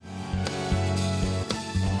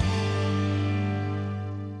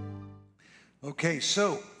Okay,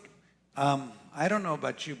 so I don't know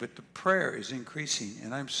about you, but the prayer is increasing,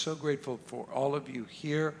 and I'm so grateful for all of you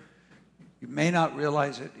here. You may not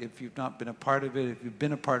realize it if you've not been a part of it. If you've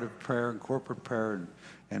been a part of prayer and corporate prayer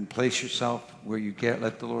and place yourself where you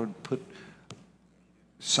let the Lord put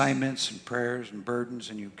assignments and prayers and burdens,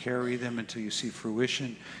 and you carry them until you see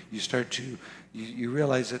fruition, you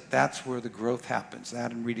realize that that's where the growth happens.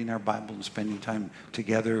 That and reading our Bible and spending time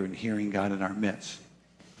together and hearing God in our midst.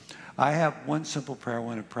 I have one simple prayer I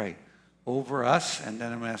want to pray over us, and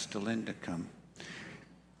then I'm going to ask Delyn to come.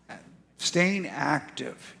 Staying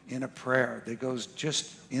active in a prayer that goes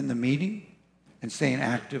just in the meeting and staying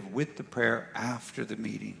active with the prayer after the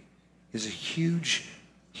meeting is a huge,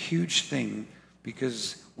 huge thing,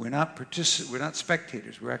 because we're not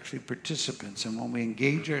spectators, we're actually participants. And when we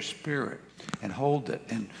engage our spirit and hold it,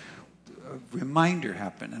 and a reminder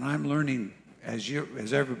happen, and I'm learning as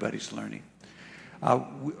everybody's learning.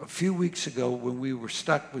 A few weeks ago, when we were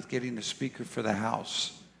stuck with getting a speaker for the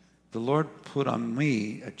house, the Lord put on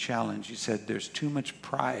me a challenge. He said, there's too much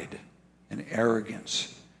pride and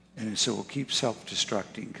arrogance. And so we'll keep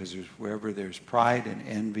self-destructing, because wherever there's pride and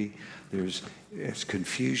envy, there's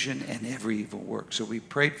confusion and every evil work. So we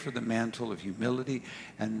prayed for the mantle of humility,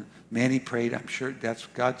 and Manny prayed. I'm sure that's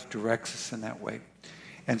God directs us in that way.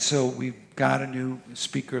 And so we've got a new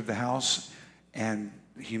speaker of the house, and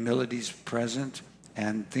humility's present,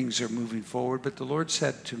 and things are moving forward. But the Lord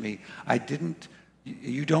said to me, by getting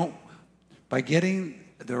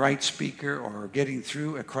the right speaker or getting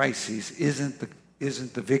through a crisis isn't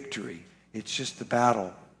the victory. It's just the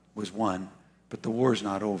battle was won, but the war's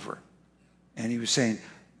not over. And he was saying,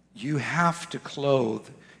 you have to clothe.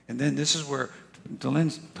 And then this is where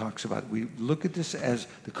Delyn talks about, we look at this as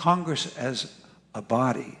the Congress as a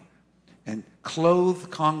body, and clothe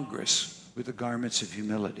Congress with the garments of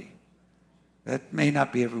humility. That may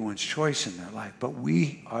not be everyone's choice in their life, but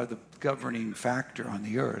we are the governing factor on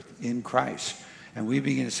the earth in Christ. And we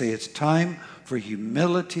begin to say it's time for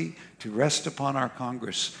humility to rest upon our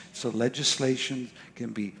Congress, so legislation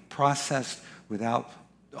can be processed without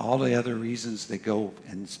all the other reasons they go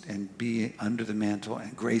and be under the mantle,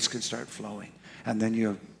 and grace can start flowing. And then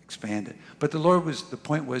you expand it. But the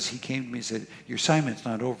point was, he came to me and said, your assignment's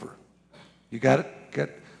not over. You got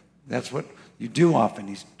it? That's what you do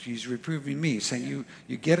often. He's reproving me, saying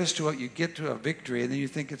you get to a victory, and then you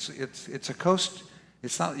think it's a coast.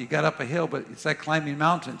 It's not, you got up a hill, but it's like climbing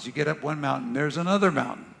mountains. You get up one mountain, there's another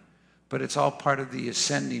mountain. But it's all part of the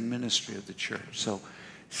ascending ministry of the church. So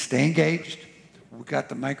stay engaged. We got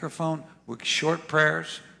the microphone. We're short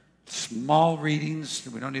prayers, small readings.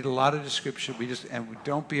 We don't need a lot of description.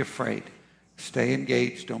 Don't be afraid. Stay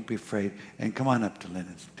engaged. Don't be afraid. And come on up to Lynn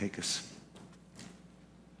and take us.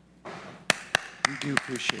 We do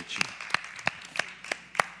appreciate you.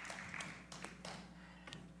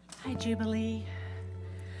 Hi, Jubilee.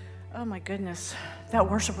 Oh my goodness, that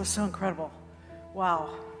worship was so incredible. Wow.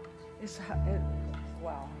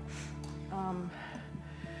 Wow.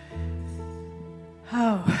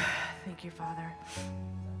 Thank you, Father.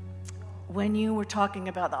 When you were talking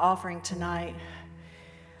about the offering tonight,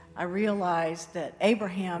 I realized that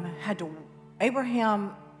Abraham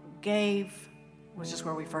gave, which is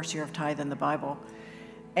where we first hear of tithe in the Bible.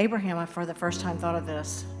 Abraham, for the first time, thought of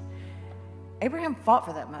this. Abraham fought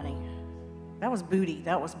for that money. That was booty.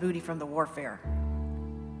 That was booty from the warfare.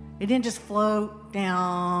 It didn't just float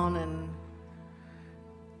down, and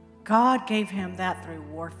God gave him that through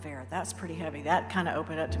warfare. That's pretty heavy. That kind of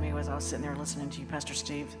opened up to me as I was sitting there listening to you, Pastor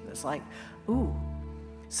Steve. It's like, ooh.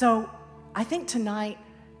 So I think tonight,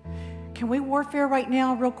 can we warfare right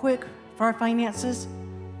now real quick for our finances?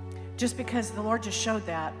 Just because the Lord just showed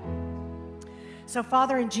that. So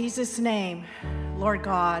Father, in Jesus' name, Lord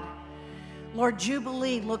God, Lord,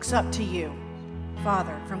 Jubilee looks up to you,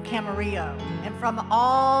 Father, from Camarillo and from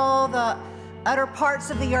all the utter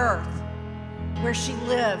parts of the earth where she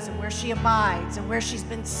lives and where she abides and where she's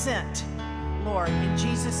been sent, Lord, in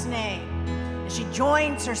Jesus' name. And she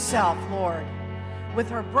joins herself, Lord, with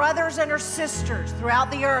her brothers and her sisters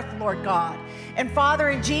throughout the earth, Lord God. And Father,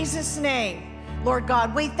 in Jesus' name, Lord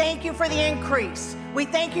God, we thank you for the increase. We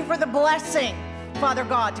thank you for the blessing, Father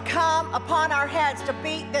God, to come upon our heads,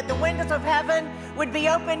 that the windows of heaven would be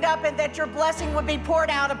opened up and that your blessing would be poured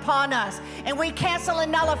out upon us. And we cancel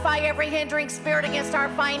and nullify every hindering spirit against our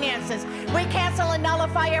finances. We cancel and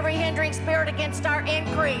nullify every hindering spirit against our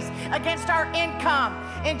increase, against our income,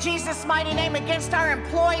 in Jesus' mighty name, against our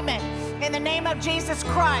employment, in the name of Jesus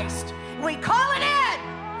Christ. We call it in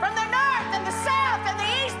from the north and the south and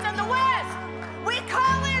the east and the west. We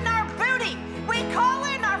call in our booty. We call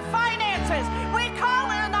in our finances. We call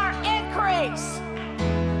in our increase.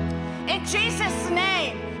 In Jesus'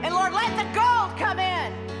 the gold come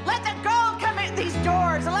in. Let the gold come in these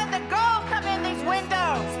doors. Let the gold come in these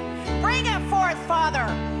windows. Bring it forth, Father.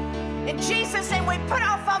 In Jesus' name, we put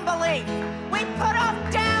off unbelief. We put off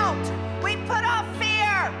doubt. We put off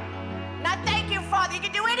fear. And I thank you, Father. You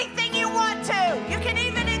can do anything you want to. You can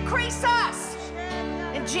even increase us.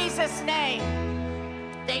 In Jesus' name.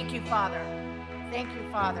 Thank you, Father. Thank you,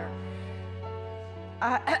 Father.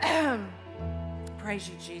 Praise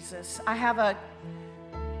you, Jesus. I have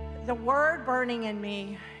the word burning in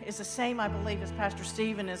me is the same, I believe, as Pastor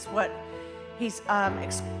Stephen is what he's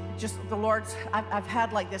just the Lord's. I've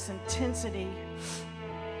had like this intensity.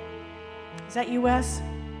 Is that you, Wes?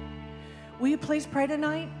 Will you please pray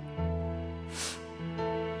tonight?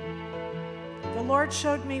 The Lord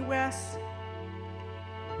showed me, Wes,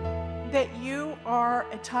 that you are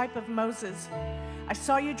a type of Moses. I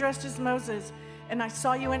saw you dressed as Moses, and I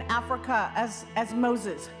saw you in Africa as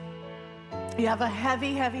Moses. You have a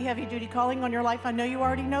heavy, heavy, heavy duty calling on your life. I know you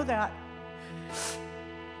already know that.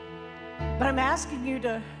 But I'm asking you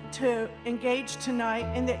to engage tonight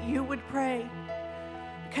and that you would pray,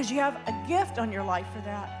 because you have a gift on your life for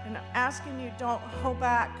that. And I'm asking you, don't hold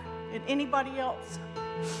back at anybody else.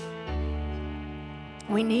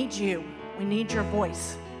 We need you. We need your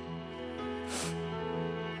voice.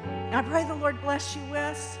 I pray the Lord bless you,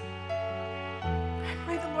 Wes. I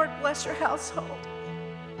pray the Lord bless your household.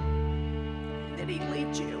 And that he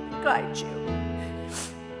lead you, guide you.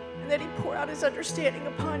 And that he pour out his understanding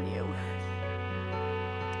upon you.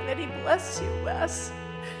 And that he bless you, Wes,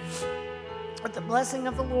 with the blessing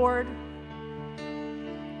of the Lord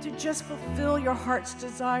to just fulfill your heart's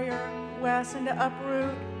desire, Wes, and to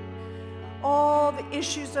uproot all the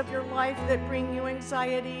issues of your life that bring you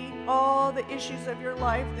anxiety, all the issues of your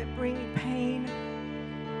life that bring you pain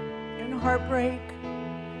and heartbreak,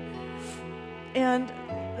 and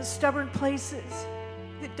the stubborn places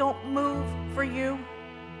that don't move for you.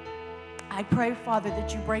 I pray, Father,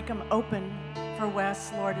 that you break them open for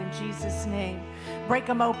Wes, Lord, in Jesus' name. Break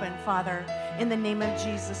them open, Father, in the name of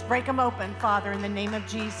Jesus. Break them open, Father, in the name of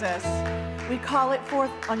Jesus. We call it forth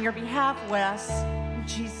on your behalf, Wes, in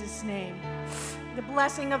Jesus' name. The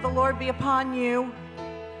blessing of the Lord be upon you,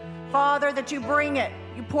 Father, that you bring it.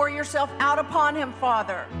 You pour yourself out upon him,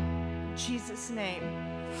 Father, in Jesus' name.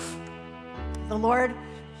 The Lord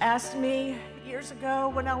asked me years ago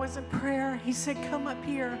when I was in prayer, he said, come up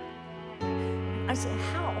here. I said,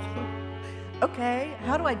 how? Okay,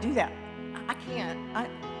 how do I do that? I can't.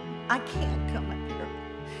 I can't come up here.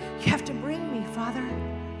 You have to bring me, Father.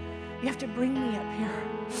 You have to bring me up here.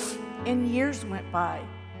 And years went by,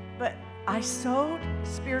 but I sowed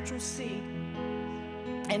spiritual seed.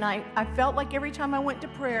 And I felt like every time I went to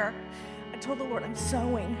prayer, I told the Lord, I'm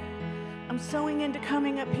sowing. I'm sowing into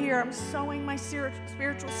coming up here. I'm sowing my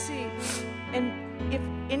spiritual seed. And if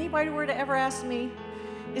anybody were to ever ask me,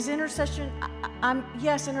 is intercession,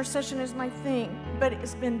 yes, intercession is my thing, but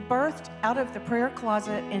it's been birthed out of the prayer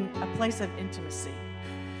closet in a place of intimacy.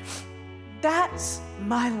 That's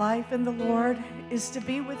my life in the Lord, is to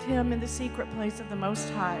be with him in the secret place of the Most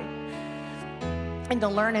High and to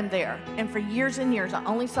learn him there. And for years and years, I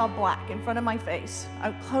only saw black in front of my face.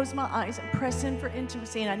 I would close my eyes and press in for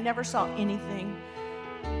intimacy, and I never saw anything.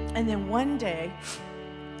 And then one day,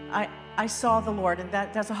 I saw the Lord, and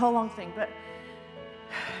that's a whole long thing, but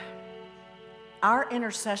our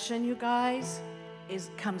intercession, you guys,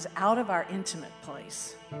 comes out of our intimate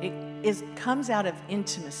place. It comes out of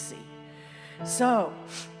intimacy. So,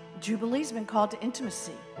 Jubilee's been called to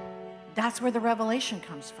intimacy. That's where the revelation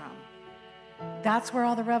comes from. That's where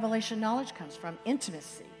all the revelation knowledge comes from,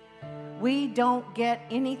 intimacy. We don't get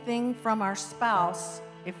anything from our spouse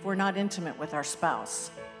if we're not intimate with our spouse.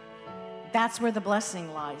 That's where the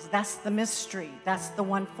blessing lies. That's the mystery. That's the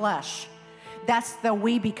one flesh. That's the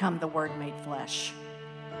we become the Word made flesh.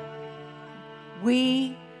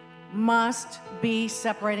 We must be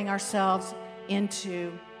separating ourselves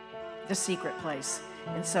into the secret place.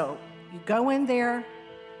 And so you go in there,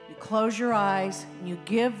 you close your eyes, and you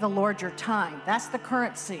give the Lord your time. That's the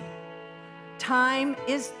currency. Time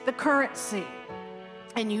is the currency.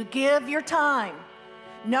 And you give your time.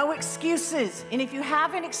 No excuses. And if you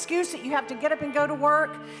have an excuse that you have to get up and go to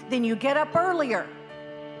work, then you get up earlier.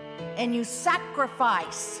 And you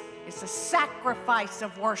sacrifice. It's a sacrifice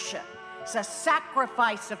of worship. It's a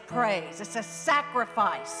sacrifice of praise. It's a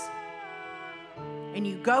sacrifice. And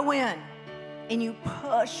you go in and you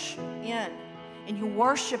push in and you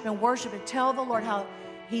worship and tell the Lord how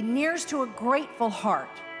he nears to a grateful heart.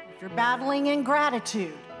 If you're battling in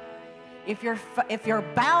gratitude, if you're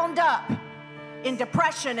bound up in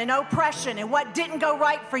depression and oppression and what didn't go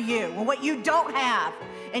right for you and what you don't have,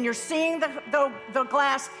 and you're seeing the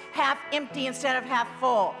glass half empty instead of half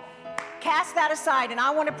full, cast that aside. And I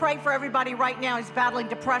want to pray for everybody right now who's battling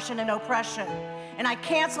depression and oppression. And I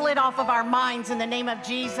cancel it off of our minds in the name of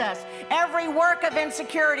Jesus. Every work of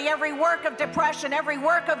insecurity, every work of depression, every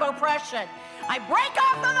work of oppression, I break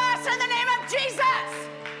off of us in the name of Jesus.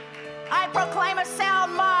 I proclaim a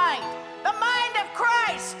sound mind, the mind of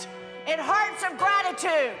Christ, and hearts of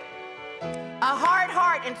gratitude. A hard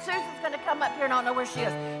heart. And Susan's going to come up here, and I don't know where she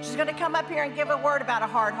is. She's going to come up here and give a word about a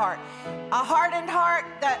hard heart. A hardened heart,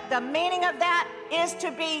 the meaning of that is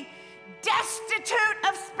to be destitute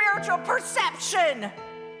of spiritual perception.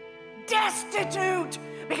 Destitute,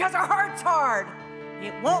 because our heart's hard.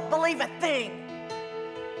 It won't believe a thing.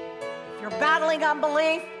 If you're battling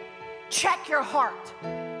unbelief, check your heart.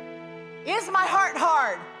 Is my heart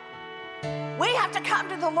hard? We have to come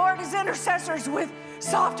to the Lord as intercessors with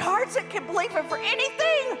soft hearts that can believe Him for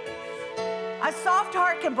anything. A soft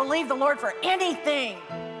heart can believe the Lord for anything.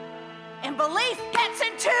 And belief gets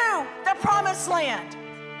into the promised land.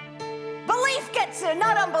 Belief gets in,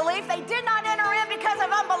 not unbelief. They did not enter in because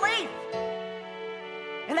of unbelief.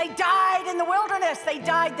 And they died in the wilderness. They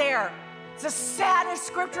died there. It's the saddest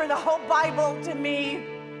scripture in the whole Bible to me,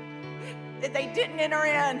 that they didn't enter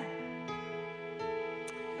in.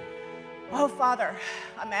 Oh, Father,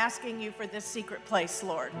 I'm asking you for this secret place,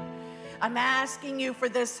 Lord. I'm asking you for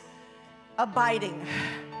this abiding.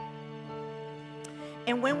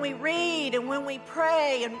 And when we read and when we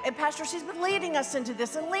pray, and Pastor, she's been leading us into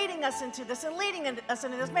this and leading us into this and leading us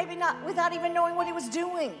into this, maybe not without even knowing what he was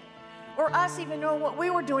doing or us even knowing what we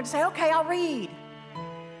were doing, to say, okay, I'll read.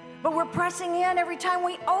 But we're pressing in every time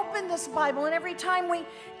we open this Bible and every time we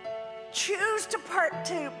choose to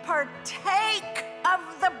partake of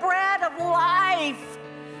the bread of life.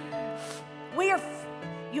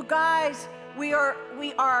 You guys, we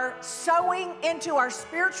are sowing into our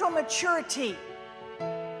spiritual maturity.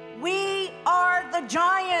 We are the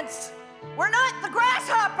giants. We're not the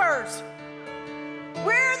grasshoppers.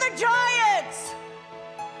 We're the giants.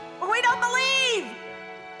 We don't believe.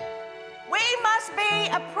 We must be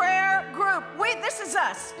a prayer group. This is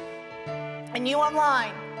us. And you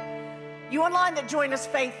online that join us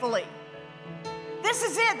faithfully. This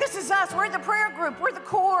is it. This is us. We're the prayer group. We're the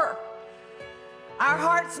core. Our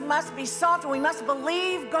hearts must be soft, and we must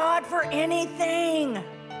believe God for anything.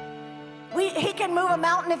 He can move a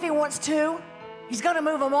mountain if he wants to. He's going to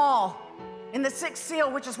move them all. In the sixth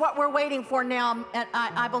seal, which is what we're waiting for now,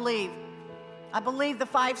 I believe. I believe the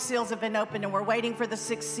 5 seals have been opened, and we're waiting for the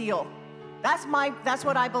 6th seal. That's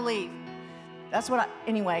what I believe.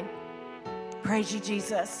 Anyway, praise you,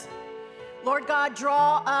 Jesus. Lord God,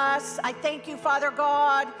 draw us. I thank you, Father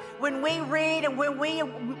God, when we read and when we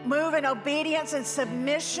move in obedience and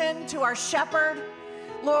submission to our shepherd,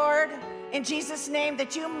 Lord, in Jesus' name,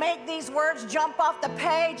 that you make these words jump off the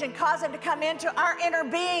page and cause them to come into our inner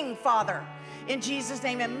being, Father, in Jesus'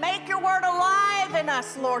 name. And make your word alive in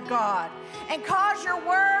us, Lord God, and cause your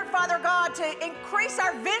word, Father God, to increase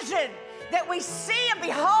our vision, that we see and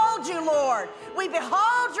behold you, Lord. We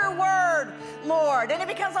behold your word, Lord, and it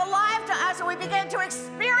becomes alive to us, and we begin to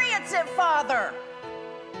experience it, Father.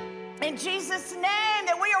 In Jesus' name,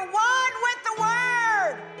 that we are one with the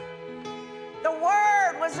word. The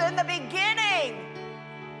word was in the beginning.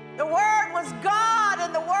 The word was God,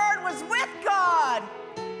 and the word was with God.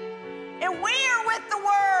 And we are with the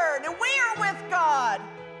word, and we are with God.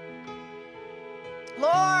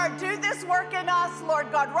 Lord, do this work in us, Lord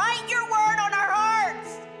God. Write your word on our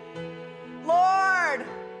hearts. Lord,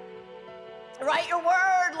 write your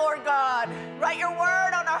word, Lord God. Write your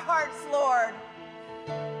word on our hearts, Lord.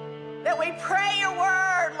 That we pray your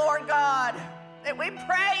word, Lord God. That we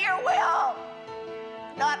pray your will,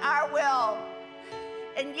 not our will.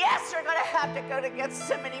 And yes, you're going to have to go to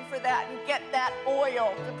Gethsemane for that and get that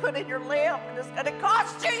oil to put in your lamp, and it's going to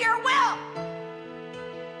cost you your will.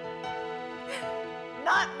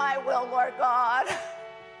 Not my will, Lord God.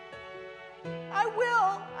 I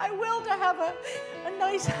will to have a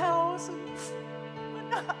nice house, but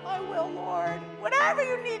not my will, Lord. Whatever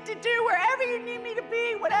you need to do, wherever you need me to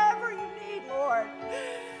be, whatever you need, Lord.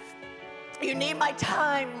 You need my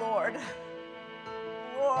time, Lord.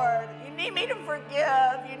 Lord, you need me to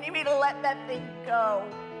forgive. You need me to let that thing go.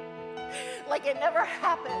 Like it never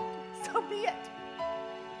happened. So be it.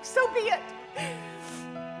 So be it.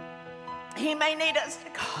 He may need us to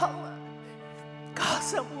call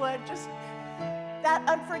someone. Just that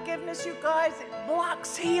unforgiveness, you guys, it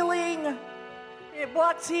blocks healing. It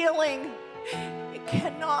blocks healing. It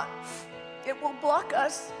cannot. It will block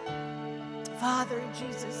us. Father, in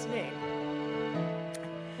Jesus' name.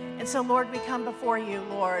 And so, Lord, we come before you,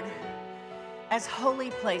 Lord, as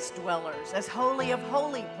holy place dwellers, as holy of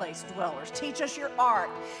holy place dwellers. Teach us your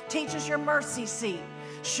art. Teach us your mercy seat.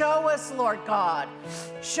 Show us, Lord God.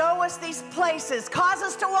 Show us these places. Cause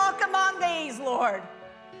us to walk among these, Lord.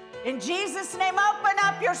 In Jesus' name, open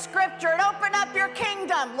up your scripture and open up your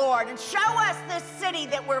kingdom, Lord, and show us this city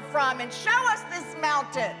that we're from and show us this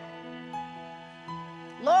mountain.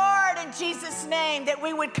 Lord, in Jesus' name, that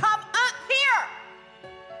we would come up here.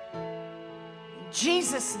 In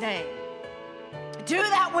Jesus' name. Do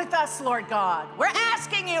that with us, Lord God. We're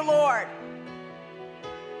asking you, Lord.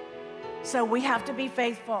 So we have to be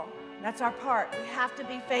faithful. That's our part. We have to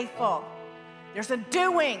be faithful. There's a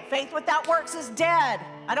doing. Faith without works is dead.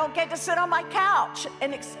 I don't get to sit on my couch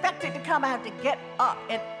and expect it to come. I have to get up,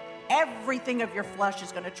 and everything of your flesh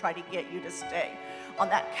is going to try to get you to stay on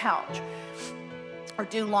that couch or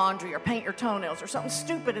do laundry or paint your toenails or something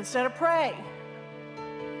stupid instead of pray.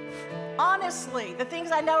 Honestly, the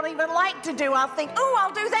things I don't even like to do, I'll think, oh,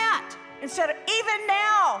 I'll do that. Instead of, even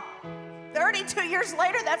now, 32 years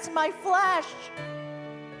later, that's my flesh.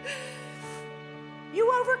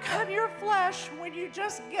 You overcome your flesh when you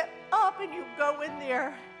just get up and you go in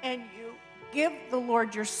there and you give the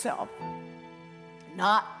Lord yourself.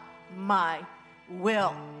 Not my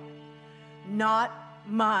will. Not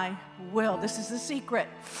my will. This is the secret.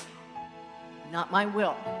 Not my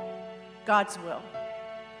will. God's will.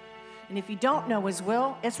 And if you don't know his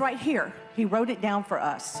will, it's right here. He wrote it down for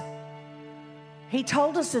us. He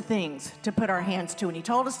told us the things to put our hands to, and he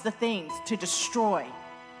told us the things to destroy.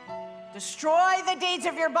 Destroy the deeds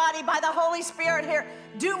of your body by the Holy Spirit here.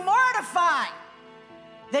 Do mortify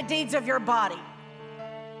the deeds of your body.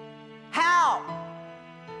 How?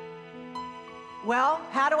 Well,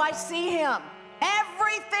 how do I see him?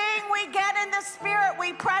 Everything we get in the Spirit,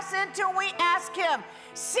 we press into and we ask him.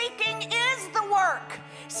 Seeking is the work.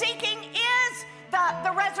 Seeking is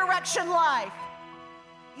the resurrection life.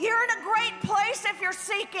 You're in a great place if you're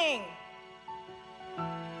seeking.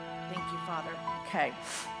 Thank you, Father. Okay.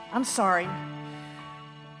 I'm sorry.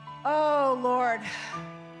 Oh, Lord.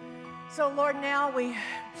 So, Lord, now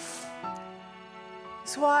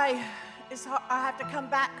that's why I have to come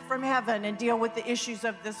back from heaven and deal with the issues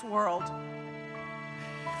of this world.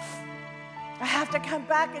 I have to come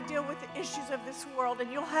back and deal with the issues of this world,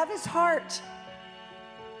 and you'll have his heart.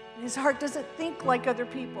 And his heart doesn't think like other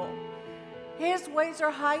people. His ways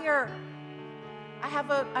are higher.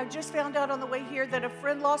 I just found out on the way here that a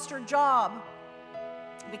friend lost her job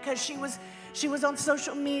because she was on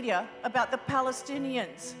social media about the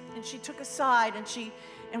Palestinians, and she took a side,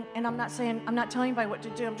 and I'm not telling anybody what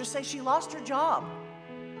to do. I'm just saying she lost her job.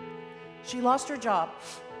 She lost her job.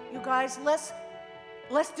 You guys, let's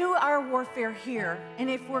do our warfare here. And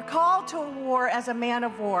if we're called to a war as a man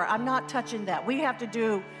of war, I'm not touching that. We have to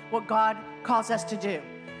do what God calls us to do.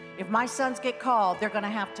 If my sons get called, they're going to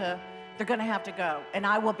have to go, and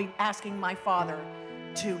I will be asking my Father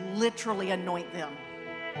to literally anoint them.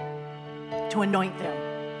 To anoint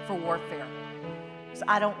them for warfare. So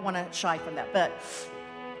I don't want to shy from that. But,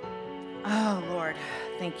 oh, Lord,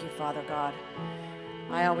 thank you, Father God.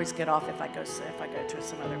 I always get off if I go to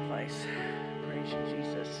some other place. Praise you,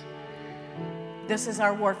 Jesus. This is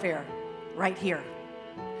our warfare right here.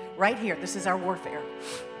 Right here. This is our warfare.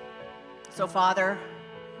 So, Father,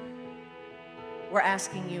 we're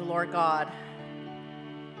asking you, Lord God.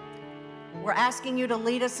 We're asking you to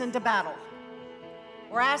lead us into battle.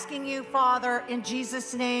 We're asking you, Father, in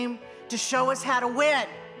Jesus' name, to show us how to win.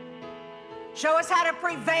 Show us how to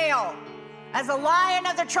prevail. As a Lion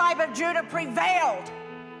of the tribe of Judah prevailed.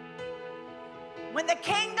 When the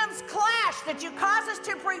kingdoms clash, that you cause us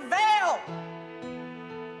to prevail.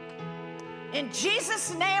 In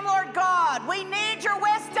Jesus' name, Lord God, we need your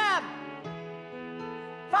wisdom.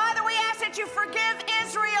 Father, we ask that you forgive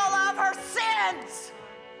Israel of her sins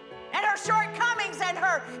and her shortcomings and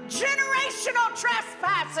her generational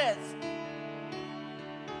trespasses.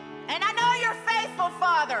 And I know you're faithful,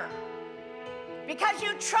 Father, because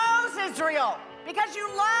you chose Israel, because you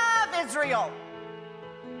love Israel.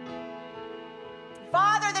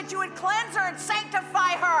 Father, that you would cleanse her and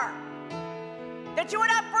sanctify her, that you would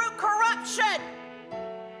uproot corruption,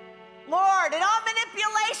 Lord, and all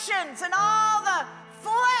manipulations and all the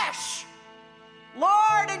flesh.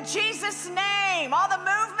 Lord, in Jesus' name, all the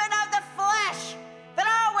movement of the flesh that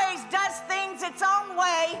always does things its own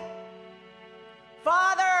way.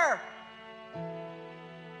 Father,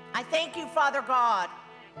 I thank you, Father God.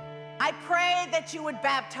 I pray that you would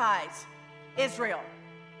baptize Israel.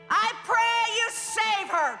 I pray you save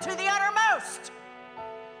her to the uttermost.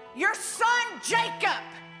 Your son Jacob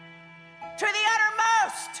to the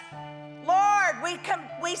uttermost. Lord, Lord,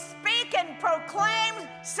 we speak and proclaim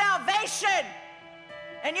salvation.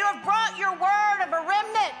 And you have brought your word of a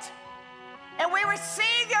remnant. And we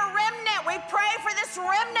receive your remnant. We pray for this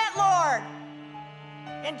remnant, Lord.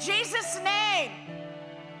 In Jesus' name.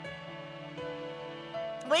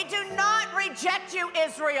 We do not reject you,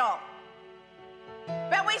 Israel.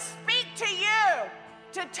 But we speak to you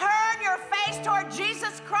to turn your face toward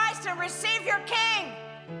Jesus Christ and receive your King.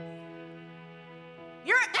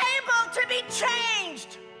 You're able to be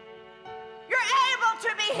changed. You're able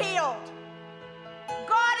to be healed.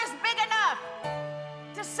 God is big enough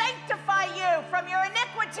to sanctify you from your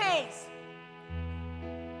iniquities.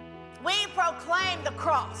 We proclaim the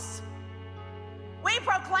cross. We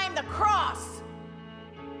proclaim the cross.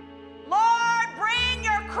 Lord, bring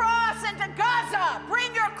your cross into Gaza.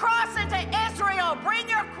 Bring your cross into Israel. Bring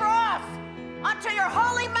your cross onto your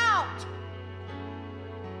holy mount.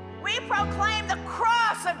 We proclaim the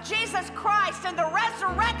cross of Jesus Christ and the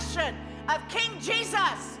resurrection of King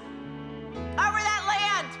Jesus over that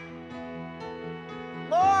land.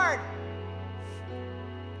 Lord,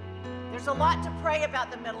 there's a lot to pray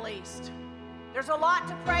about the Middle East. There's a lot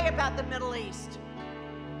to pray about the Middle East.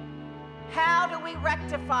 How do we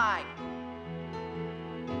rectify?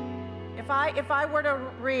 If I were to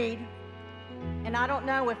read, and I don't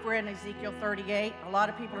know if we're in Ezekiel 38, a lot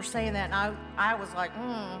of people are saying that, and I was like,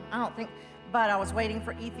 I don't think, but I was waiting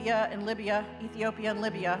for Ethiopia and Libya,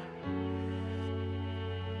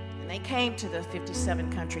 and they came to the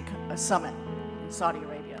 57-country summit in Saudi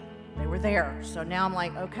Arabia. They were there, so now I'm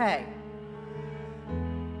like, okay.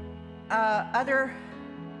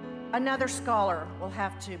 Another scholar will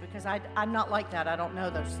have to, because I'm not like that. I don't know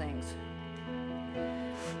those things.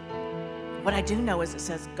 What I do know is it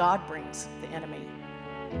says God brings the enemy.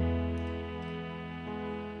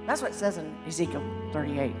 That's what it says in Ezekiel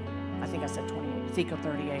 38. I think I said 28. Ezekiel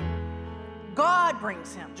 38. God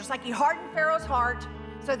brings him, just like he hardened Pharaoh's heart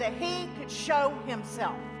so that he could show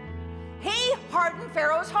himself. He hardened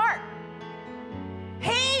Pharaoh's heart.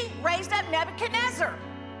 He raised up Nebuchadnezzar.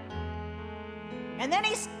 And then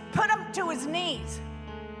he put him to his knees.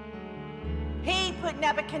 He put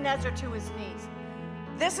Nebuchadnezzar to his knees.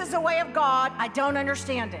 This is the way of God. I don't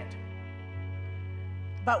understand it.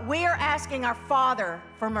 But we are asking our Father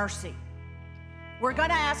for mercy. We're going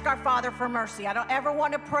to ask our Father for mercy. I don't ever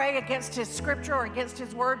want to pray against his scripture or against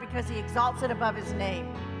his word because he exalts it above his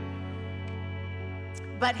name.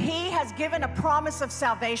 But he has given a promise of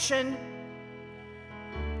salvation,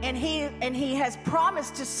 and he has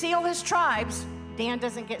promised to seal his tribes. Dan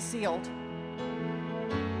doesn't get sealed.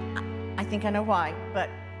 I think I know why, but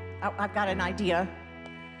I've got an idea.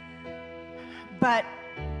 But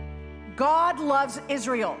God loves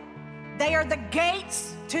Israel. They are the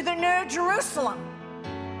gates to the New Jerusalem.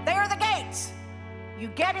 They are the gates. You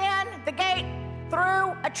get in the gate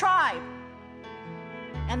through a tribe.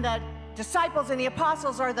 And the disciples and the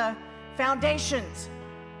apostles are the foundations.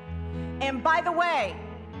 And by the way,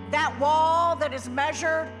 that wall that is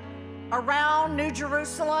measured around New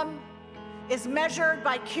Jerusalem is measured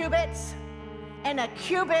by cubits, and a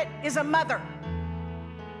cubit is a mother.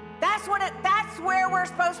 That's where we're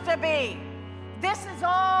supposed to be. This is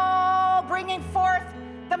all bringing forth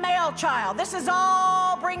the male child. This is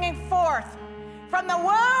all bringing forth from the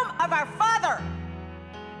womb of our Father.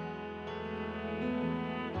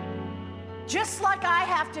 Just like I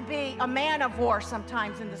have to be a man of war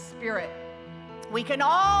sometimes in the spirit, we can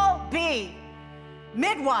all be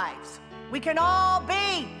midwives. We can all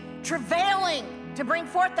be travailing to bring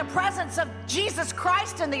forth the presence of Jesus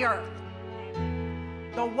Christ in the earth.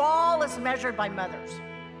 The wall is measured by mothers.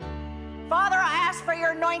 Father, I ask for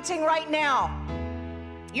your anointing right now.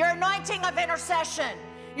 Your anointing of intercession.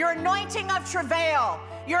 Your anointing of travail.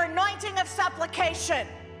 Your anointing of supplication.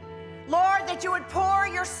 Lord, that you would pour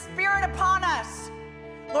your spirit upon us,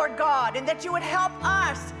 Lord God, and that you would help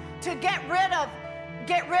us to get rid of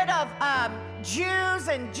Jews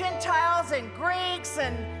and Gentiles and Greeks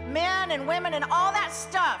and men and women and all that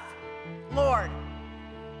stuff, Lord.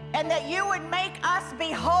 And that you would make us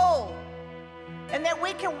be whole, and that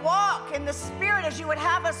we can walk in the Spirit as you would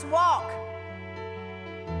have us walk.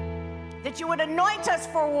 That you would anoint us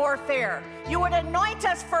for warfare. You would anoint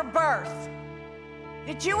us for birth.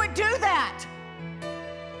 That you would do that.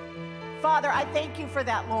 Father, I thank you for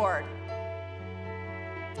that, Lord.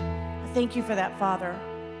 I thank you for that, Father.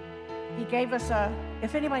 He gave us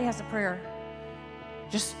if anybody has a prayer,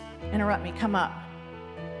 just interrupt me, come up.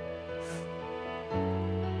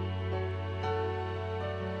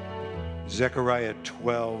 Zechariah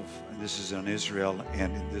 12, and this is on Israel,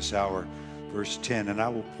 and in this hour, verse 10, and I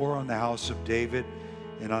will pour on the house of David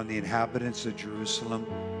and on the inhabitants of Jerusalem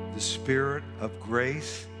the spirit of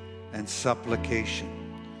grace and supplication.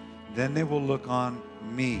 Then they will look on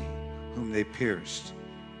me, whom they pierced.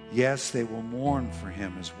 Yes, they will mourn for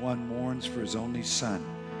him as one mourns for his only son,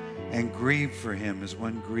 and grieve for him as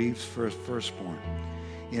one grieves for his firstborn.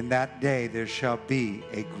 In that day there shall be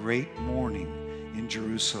a great mourning in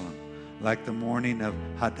Jerusalem, like the mourning of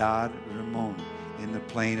Hadad Rimmon in the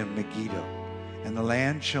plain of Megiddo. And the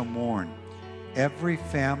land shall mourn, every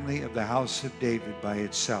family of the house of David by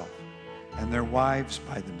itself, and their wives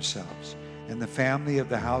by themselves, and the family of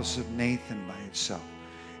the house of Nathan by itself,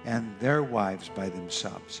 and their wives by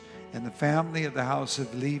themselves, and the family of the house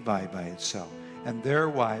of Levi by itself, and their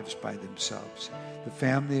wives by themselves, the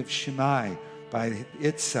family of Shimei by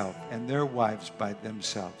itself, and their wives by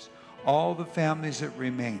themselves. All the families that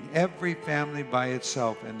remain, every family by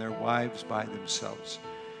itself, and their wives by themselves.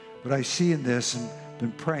 What I see in this, and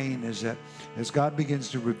been praying, is that as God begins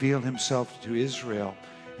to reveal himself to Israel,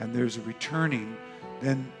 and there's a returning,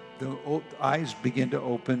 then the eyes begin to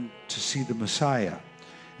open to see the Messiah.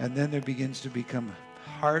 And then there begins to become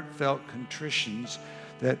heartfelt contritions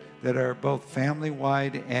that are both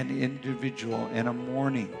family-wide and individual, and a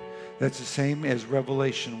mourning. That's the same as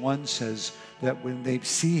Revelation 1 says, that when they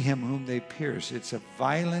see him whom they pierce, it's a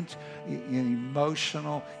violent,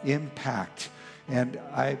 emotional impact. And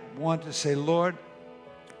I want to say, Lord,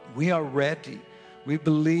 we are ready. We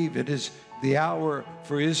believe it is the hour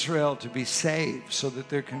for Israel to be saved, so that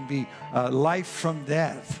there can be life from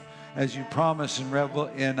death. As you promise in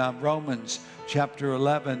Romans chapter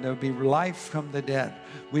 11, there will be life from the dead.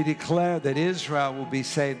 We declare that Israel will be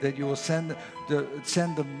saved, that you will send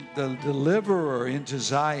the deliverer into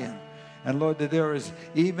Zion. And Lord, that there is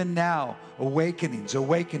even now awakenings,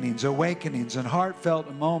 and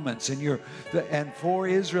heartfelt moments. And for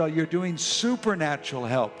Israel, you're doing supernatural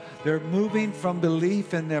help. They're moving from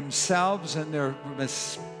belief in themselves and their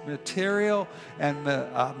material and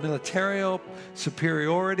military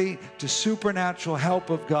superiority to supernatural help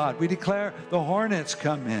of God. We declare the hornets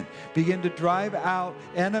come in, begin to drive out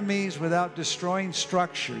enemies without destroying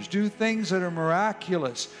structures, do things that are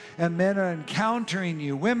miraculous, and men are encountering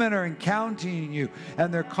you, women are encountering you,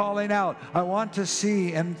 and they're calling out, I want to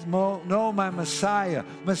see and know my Messiah,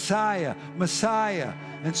 Messiah, Messiah.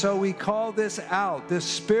 And so we call this out, this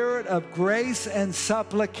spirit of grace and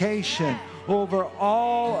supplication over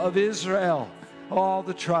all of Israel, all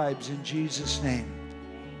the tribes, in Jesus' name.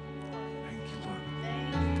 Thank you, Lord.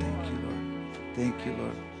 Thank you, Lord. Thank you,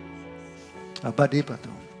 Lord. Abadipato.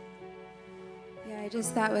 Yeah,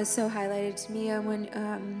 that was so highlighted to me when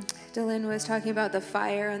Dylan was talking about the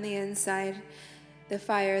fire on the inside, the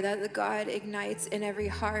fire that the God ignites in every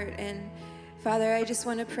heart. And Father, I just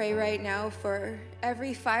want to pray right now for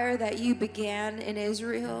every fire that you began in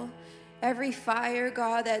Israel, every fire,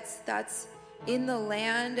 God, that's in the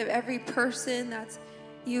land of every person that's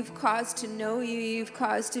you've caused to know you, you've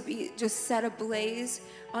caused to be just set ablaze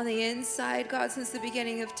on the inside, God, since the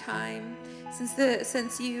beginning of time,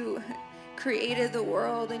 since you created the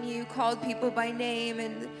world and you called people by name,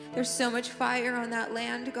 and there's so much fire on that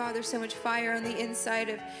land, God. There's so much fire on the inside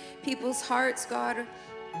of people's hearts, God.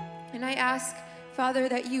 And I ask, Father,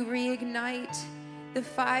 that you reignite the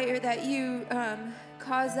fire, that you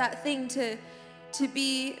cause that thing to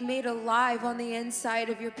be made alive on the inside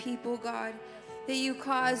of your people, God. That you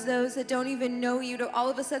cause those that don't even know you to all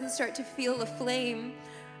of a sudden start to feel a flame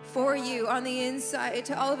for you on the inside,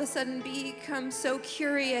 to all of a sudden become so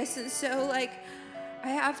curious and so like, I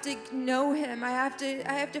have to know him. I have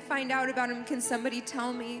to find out about him. Can somebody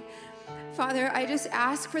tell me? Father, I just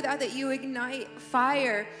ask for that you ignite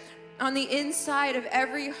fire on the inside of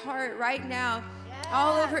every heart right now.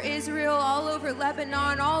 All over Israel, all over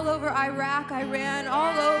Lebanon, all over Iraq, Iran,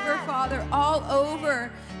 all over, Father, all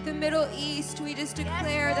over the Middle East. We just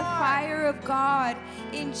declare the fire of God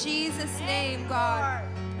in Jesus' name, God.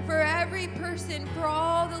 For every person, for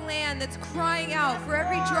all the land that's crying out, for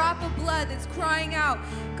every drop of blood that's crying out,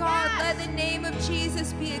 God, let the name of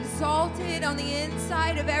Jesus be exalted on the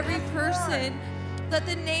inside of every person. Let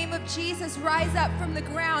the name of Jesus rise up from the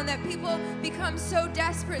ground, that people become so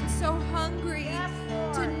desperate and so hungry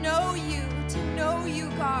to know you,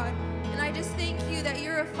 God. And I just thank you that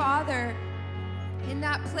you're a father. In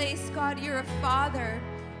that place, God, you're a father.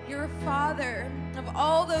 You're a father of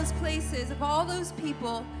all those places, of all those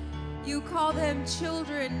people. You call them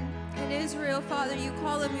children in Israel, Father. You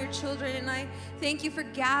call them your children. And I thank you for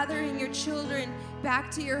gathering your children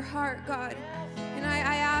back to your heart, God. And I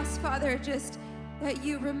ask, Father, just that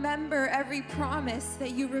you remember every promise,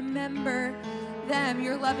 that you remember them,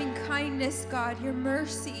 your loving kindness, God, your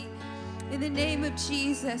mercy, in the name of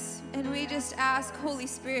Jesus. And we just ask, Holy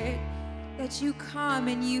Spirit, that you come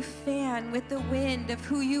and you fan with the wind of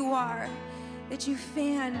who you are, that you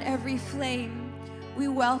fan every flame. We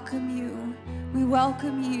welcome you. We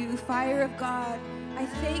welcome you, fire of God. I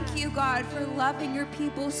thank you, God, for loving your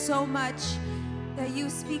people so much that you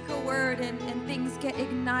speak a word and things get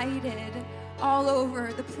ignited all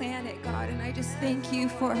over the planet, God. And I just thank you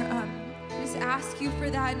for, just ask you for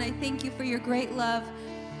that. And I thank you for your great love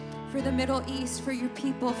for the Middle East, for your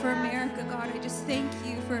people, for America, God. I just thank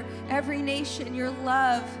you for every nation. Your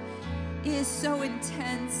love is so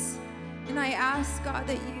intense. And I ask, God,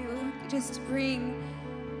 that you just bring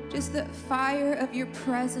just the fire of your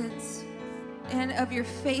presence and of your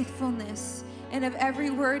faithfulness and of every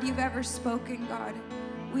word you've ever spoken, God.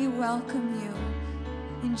 We welcome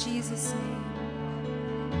you in Jesus' name.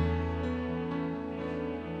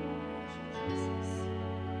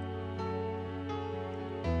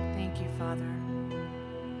 Thank you, Father.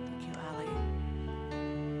 Thank you, Ali.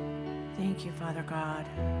 Thank you, Father God.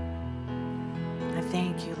 I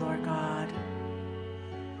thank you, Lord God.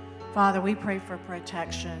 Father, we pray for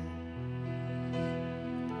protection.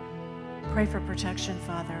 Pray for protection,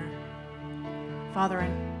 Father. Father,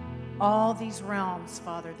 in all these realms,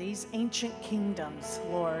 Father, these ancient kingdoms,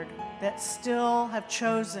 Lord, that still have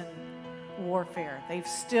chosen warfare. They have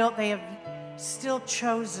still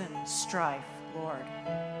chosen strife, Lord.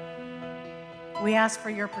 We ask for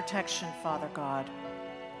your protection, Father God.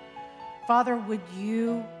 Father, would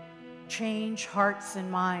you change hearts and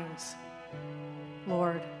minds,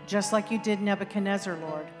 Lord, just like you did Nebuchadnezzar,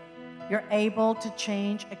 Lord. You're able to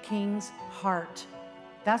change a king's heart.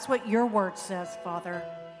 That's what your word says, Father.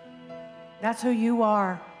 That's who you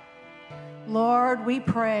are. Lord, we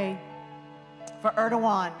pray for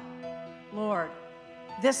Erdogan, Lord.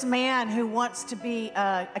 This man who wants to be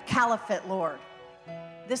a caliphate, Lord.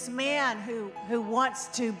 This man who wants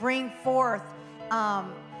to bring forth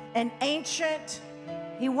an ancient,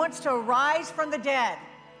 he wants to rise from the dead.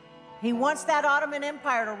 He wants that Ottoman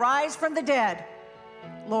Empire to rise from the dead,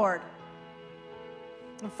 Lord.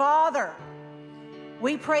 And Father,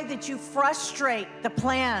 we pray that you frustrate the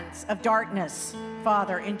plans of darkness,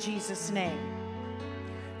 Father, in Jesus' name.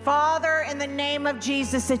 Father, in the name of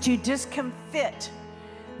Jesus, that you discomfit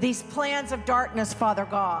these plans of darkness, Father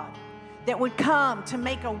God, that would come to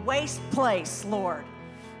make a waste place, Lord,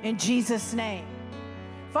 in Jesus' name.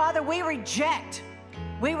 Father, we reject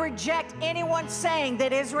anyone saying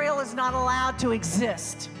that Israel is not allowed to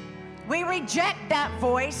exist. We reject that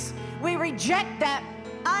voice. We reject that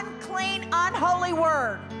unclean, unholy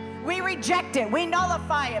word. We reject it. We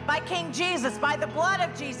nullify it by King Jesus, by the blood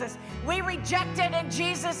of Jesus. We reject it in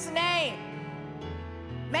Jesus' name.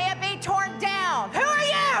 May it be torn down. Who are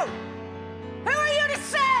you? Who are you to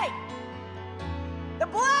say? The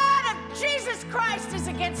blood of Jesus Christ is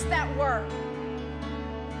against that word.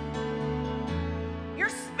 You're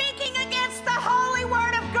speaking against the holy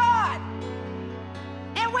word of God.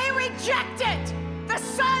 And we reject it. The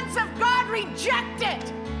sons of God reject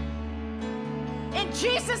it. In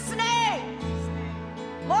Jesus' name.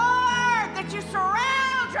 Lord, that you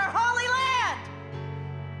surround your holy land.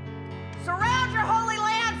 Surround your holy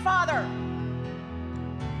land, Father.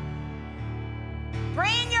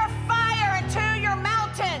 Bring your fire into your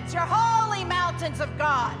mountains, your holy mountains of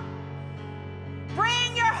God.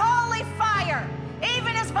 Bring your holy fire,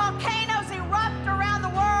 even as volcanoes erupt around the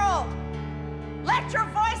world. Let your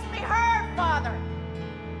voice be heard, Father.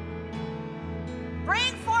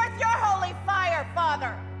 Bring forth your holy fire,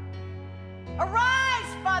 Father.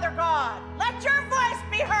 Arise, Father God. Let your voice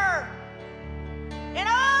be heard in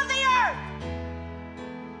all the earth,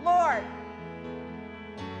 Lord.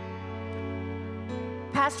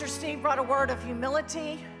 Pastor Steve brought a word of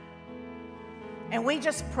humility, and we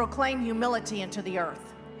just proclaim humility into the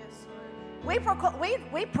earth. We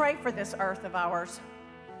pray for this earth of ours.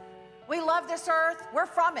 We love this earth. We're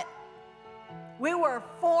from it. We were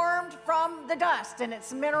formed from the dust and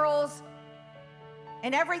its minerals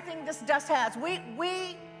and everything this dust has. We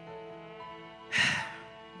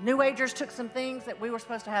New Agers took some things that we were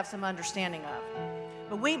supposed to have some understanding of.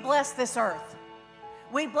 But we bless this earth.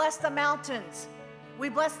 We bless the mountains. We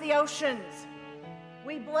bless the oceans.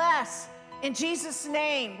 We bless, in Jesus'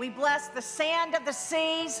 name, we bless the sand of the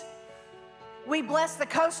seas. We bless the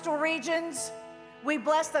coastal regions. We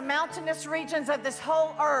bless the mountainous regions of this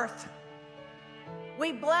whole earth.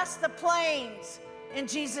 We bless the plains in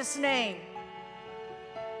Jesus' name.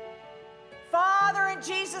 Father, in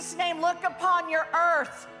Jesus' name, look upon your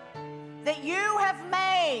earth that you have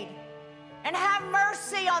made and have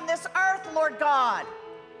mercy on this earth, Lord God.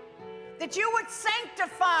 That you would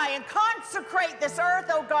sanctify and consecrate this earth,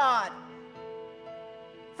 oh God,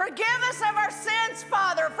 Forgive us of our sins,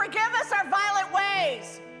 Father. Forgive us our violent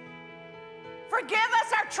ways. Forgive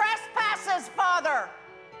us our trespasses, Father.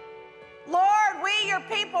 Lord, we, your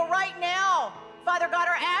people right now, Father God,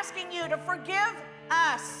 are asking you to forgive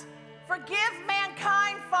us. Forgive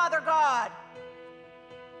mankind, Father God.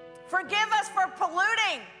 Forgive us for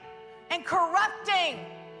polluting and corrupting.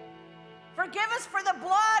 Forgive us for the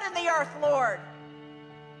blood in the earth, Lord.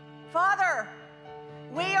 Father,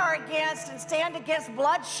 we are against and stand against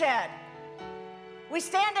bloodshed. We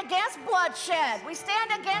stand against bloodshed. We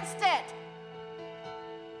stand against it.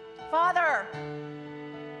 Father,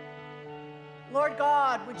 Lord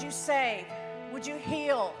God, would you save? Would you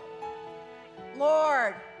heal?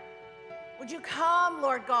 Lord, would you come,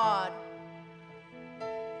 Lord God?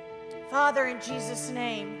 Father, in Jesus'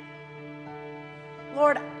 name.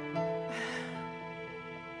 Lord,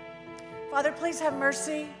 Father, please have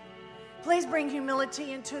mercy. Please bring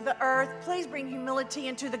humility into the earth. Please bring humility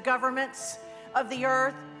into the governments of the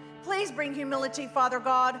earth. Please bring humility, Father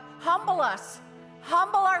God. Humble us.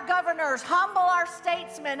 Humble our governors. Humble our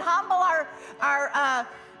statesmen. Humble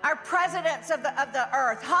our presidents of the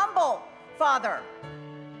earth. Humble, Father.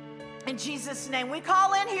 In Jesus' name, we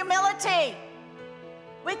call in humility.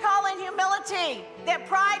 We call in humility, that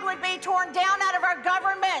pride would be torn down out of our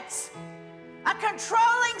governments. A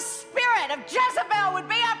controlling spirit of Jezebel would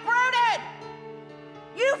be uprooted.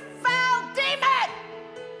 You foul demon!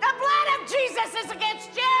 The blood of Jesus is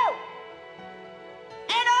against you.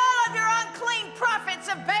 And all of your unclean prophets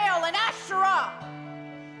of Baal and Asherah.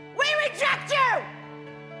 We reject you.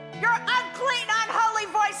 Your unclean, unholy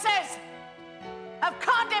voices of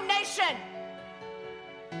condemnation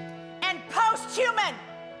and post-human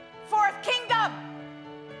fourth kingdom.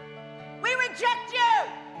 We reject you.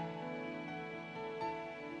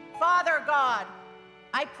 Father God,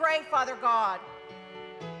 I pray, Father God,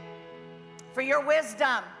 for your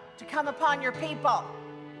wisdom to come upon your people.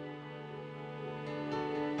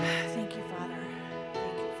 Thank you, Father.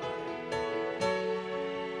 Thank you, Father.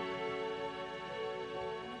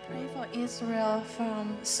 Pray for Israel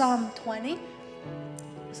from Psalm 20.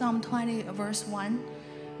 Psalm 20, verse 1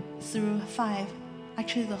 through 5.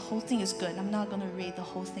 Actually, the whole thing is good. I'm not going to read the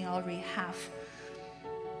whole thing. I'll read half.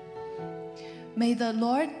 May the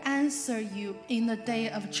Lord answer you in the day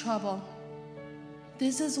of trouble.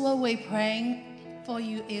 This is what we're praying for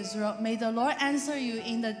you, Israel. May the Lord answer you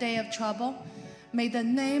in the day of trouble. May the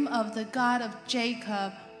name of the God of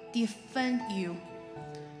Jacob defend you.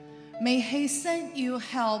 May he send you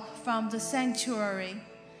help from the sanctuary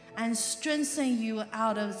and strengthen you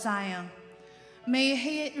out of Zion. May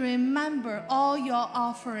he remember all your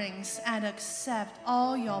offerings and accept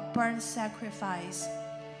all your burnt sacrifice.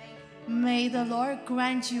 May the Lord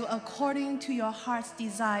grant you according to your heart's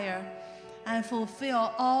desire and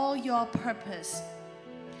fulfill all your purpose.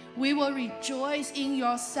 We will rejoice in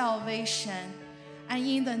your salvation, and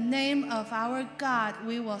in the name of our God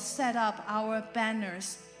we will set up our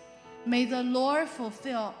banners. May the Lord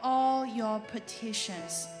fulfill all your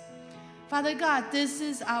petitions. Father God, this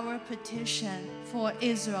is our petition for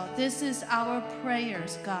Israel. This is our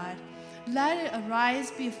prayers, God. Let it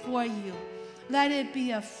arise before you. Let it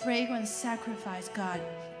be a fragrant sacrifice, God.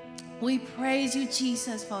 We praise you,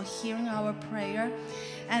 Jesus, for hearing our prayer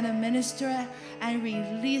and minister and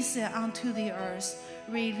release it onto the earth.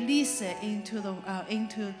 Release it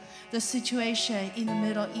into the situation in the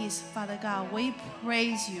Middle East, Father God. We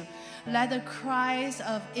praise you. Let the cries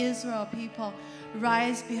of Israel people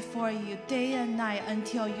rise before you day and night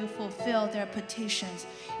until you fulfill their petitions.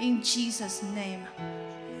 In Jesus' name.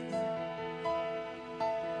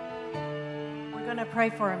 We're going to pray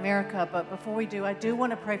for America, but before we do, I do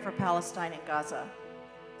want to pray for Palestine and Gaza.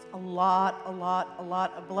 It's a lot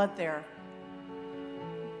of blood there.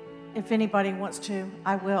 If anybody wants to,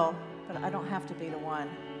 I will, but I don't have to be the one.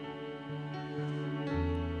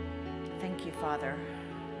 Thank you, Father.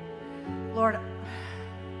 Lord,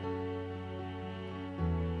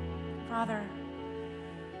 Father,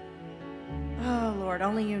 oh Lord,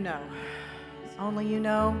 only you know. Only you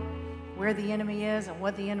know where the enemy is and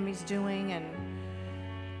what the enemy's doing. And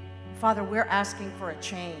Father, we're asking for a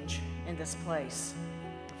change in this place,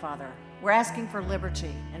 Father. We're asking for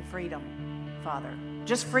liberty and freedom, Father.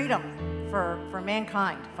 Just freedom for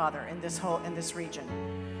mankind, Father, in this region,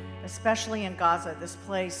 especially in Gaza, this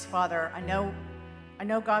place, Father. I know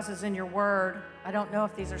Gaza's in your word. I don't know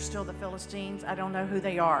if these are still the Philistines. I don't know who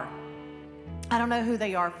they are. I don't know who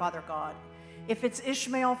they are, Father God. If it's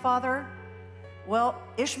Ishmael, Father, well,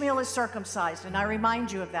 Ishmael is circumcised, and I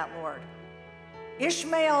remind you of that, Lord.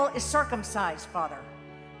 Ishmael is circumcised, Father.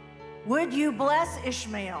 Would you bless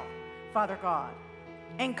Ishmael, Father God,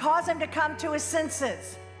 and cause him to come to his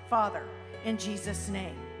senses? Father, in Jesus'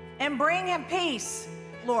 name. And bring him peace,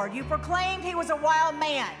 Lord. You proclaimed he was a wild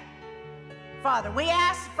man. Father, we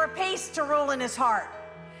ask for peace to rule in his heart,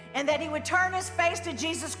 and that he would turn his face to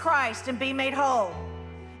Jesus Christ and be made whole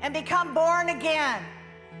and become born again.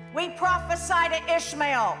 We prophesy to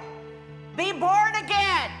Ishmael, be born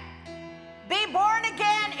again. Be born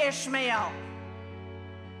again, Ishmael.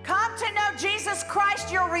 Come to know Jesus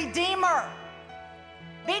Christ, your Redeemer.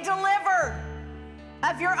 Be delivered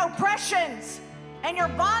of your oppressions and your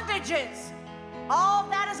bondages. All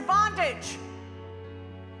that is bondage.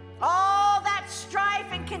 All that strife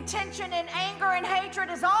and contention and anger and hatred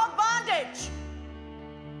is all bondage.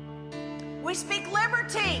 We speak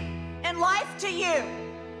liberty and life to you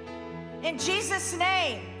in Jesus'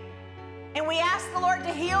 name. And we ask the Lord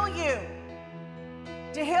to heal you,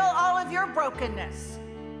 to heal all of your brokenness,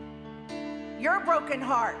 your broken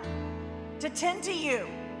heart, to tend to you,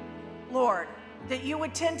 Lord, that you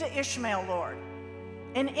would tend to Ishmael, Lord.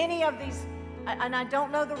 In any of these, and I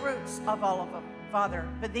don't know the roots of all of them, Father,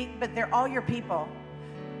 but they're all your people.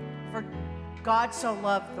 For God so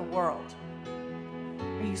loved the world.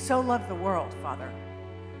 You so loved the world, Father.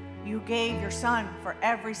 You gave your Son for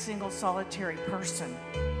every single solitary person.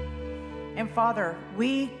 And Father,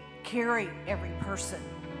 we carry every person,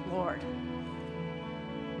 Lord.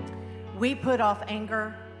 We put off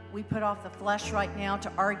anger. We put off the flesh right now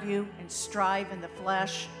to argue and strive in the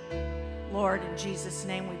flesh. Lord, in Jesus'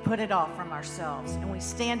 name, we put it off from ourselves, and we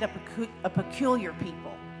stand up a peculiar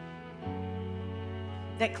people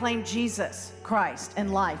that claim Jesus Christ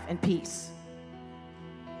and life and peace.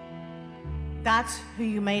 That's who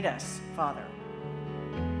you made us, Father.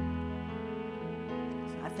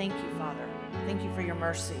 I thank you, Father. Thank you for your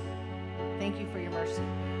mercy. Thank you for your mercy.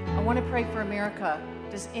 I want to pray for America.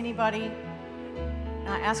 Does anybody, and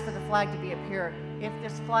I ask for the flag to be up here, if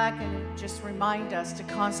this flag can just remind us to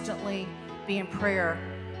constantly be in prayer.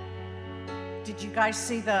 Did you guys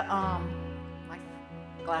see the, my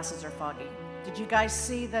glasses are foggy. Did you guys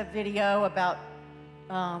see the video about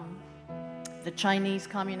the Chinese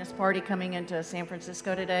Communist Party coming into San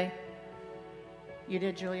Francisco today? You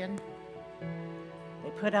did, Julian?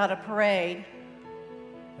 They put out a parade.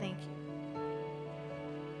 Thank you.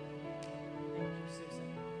 Thank you, Susan.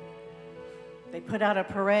 They put out a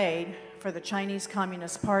parade for the Chinese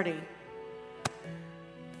Communist Party.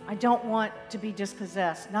 I don't want to be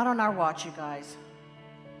dispossessed. Not on our watch, you guys.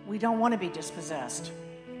 We don't want to be dispossessed.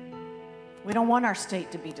 We don't want our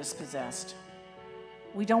state to be dispossessed.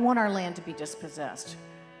 We don't want our land to be dispossessed.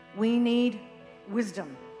 We need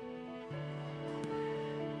wisdom.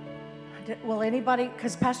 Will anybody,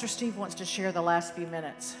 because Pastor Steve wants to share the last few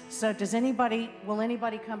minutes. So will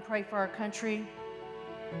anybody come pray for our country?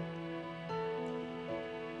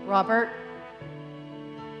 Robert?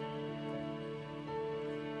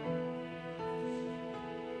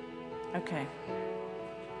 Okay.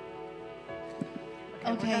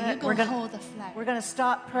 Okay, you go hold the flag. We're going to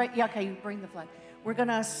stop. Yeah, okay, you bring the flag. We're going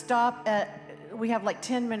to stop we have like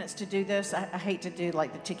 10 minutes to do this. I hate to do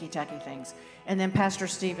like the ticky-tacky things. And then Pastor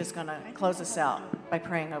Steve is going to close us out by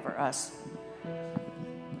praying over us.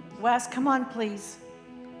 Wes, come on, please.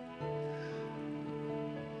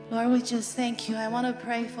 Lord, we just thank you. I want to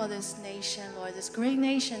pray for this nation, Lord, this great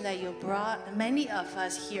nation that you brought many of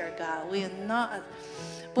us here, God. We are not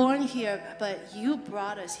born here, but you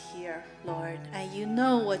brought us here, Lord, and you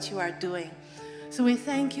know what you are doing. So we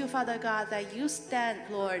thank you, Father God, that you stand,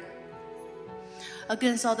 Lord,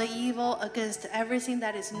 against all the evil, against everything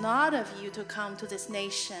that is not of you to come to this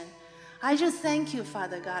nation. I just thank you,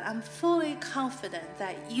 Father God. I'm fully confident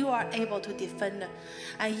that you are able to defend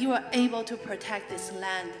and you are able to protect this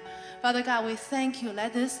land. Father God, we thank you.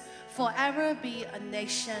 Let this forever be a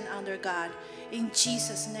nation under God. In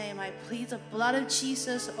Jesus' name, I plead the blood of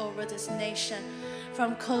Jesus over this nation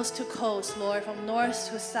from coast to coast, Lord, from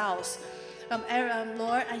north to south.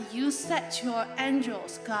 Lord, and you set your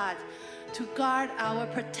angels, God, to guard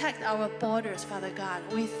protect our borders, Father God.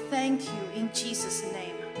 We thank you in Jesus'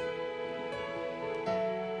 name.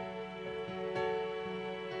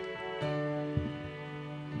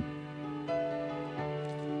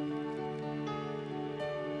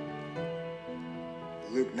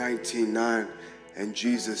 Luke 19:9, and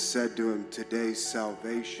Jesus said to him, "Today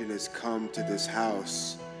salvation has come to this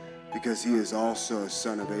house, because he is also a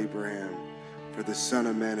son of Abraham. For the Son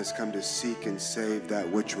of Man has come to seek and save that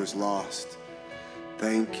which was lost."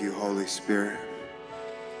 Thank you, Holy Spirit.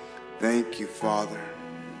 Thank you, Father.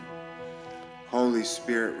 Holy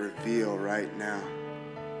Spirit, reveal right now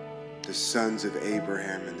the sons of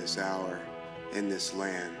Abraham in this hour, in this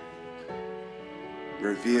land.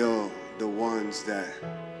 Reveal the ones that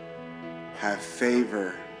have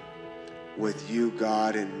favor with you,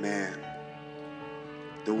 God, and man.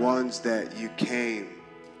 The ones that you came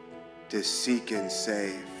to seek and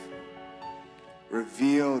save.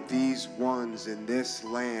 Reveal these ones in this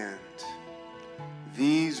land,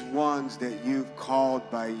 these ones that you've called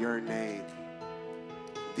by your name,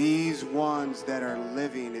 these ones that are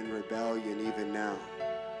living in rebellion even now,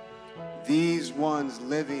 these ones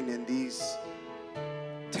living in these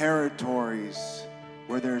territories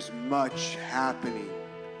where there's much happening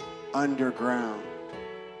underground.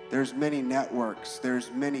 There's many networks, there's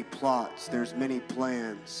many plots, there's many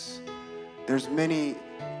plans, there's many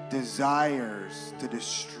desires to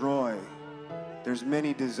destroy. There's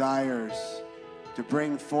many desires to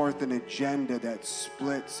bring forth an agenda that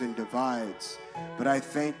splits and divides. But I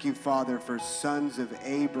thank you, Father, for sons of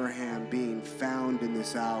Abraham being found in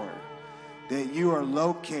this hour, that you are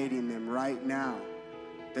locating them right now,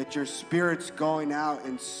 that your Spirit's going out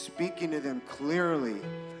and speaking to them clearly,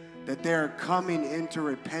 that they're coming into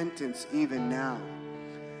repentance even now,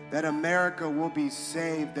 that America will be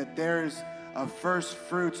saved, that there's a first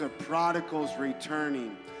fruits of prodigals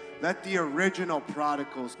returning. Let the original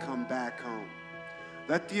prodigals come back home.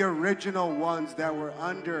 Let the original ones that were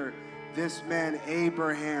under this man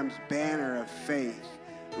Abraham's banner of faith,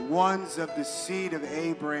 the ones of the seed of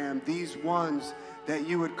Abraham, these ones that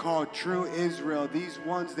you would call true Israel, these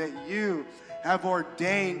ones that you have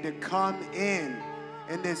ordained to come in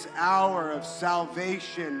this hour of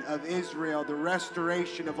salvation of Israel, the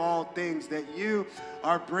restoration of all things, that you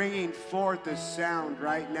are bringing forth a sound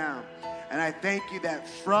right now. And I thank you that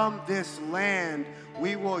from this land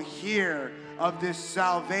we will hear of this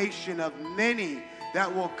salvation of many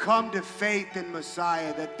that will come to faith in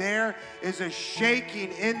Messiah, that there is a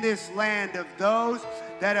shaking in this land of those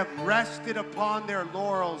that have rested upon their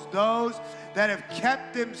laurels, those that have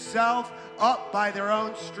kept themselves up by their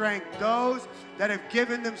own strength, those that have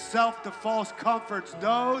given themselves to false comforts,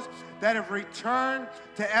 those that have returned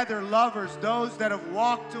to other lovers, those that have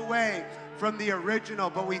walked away from the original.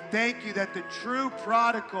 But we thank you that the true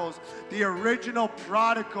prodigals, the original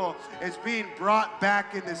prodigal, is being brought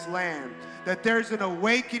back in this land, that there's an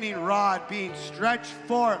awakening rod being stretched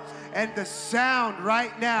forth, and the sound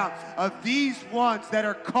right now of these ones that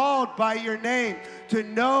are called by your name to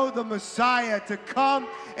know the Messiah, to come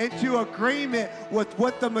into agreement with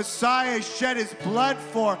what the Messiah shed his blood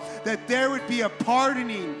for, that there would be a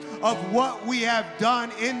pardoning of what we have done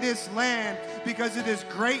in this land, because it is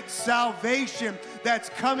great salvation that's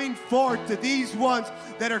coming forth to these ones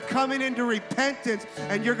that are coming into repentance.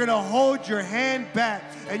 And you're going to hold your hand back,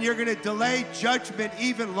 and you're going to delay judgment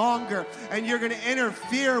even longer, and you're going to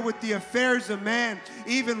interfere with the affairs of man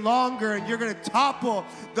even longer, and you're going to topple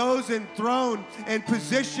those enthroned in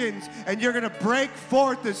positions, and you're going to break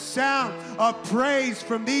forth the sound of praise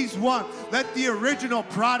from these ones. Let the original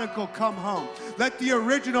prodigal come home. Let the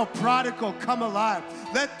original prodigal come alive.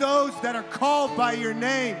 Let those that are called by your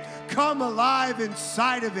name come alive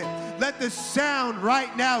inside of it. Let the sound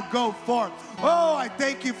right now go forth. Oh, I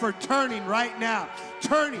thank you for turning right now.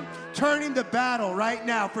 Turning the battle right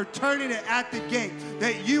now, for turning it at the gate,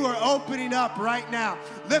 that you are opening up right now.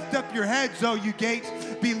 Lift up your heads, O you gates.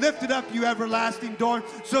 Be lifted up, you everlasting doors,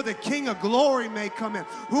 so the King of glory may come in.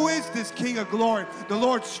 Who is this King of glory? The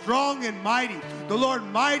Lord strong and mighty, the Lord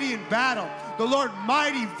mighty in battle, the Lord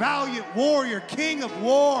mighty, valiant warrior, King of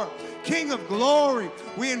war, King of glory.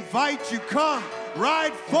 We invite you, come,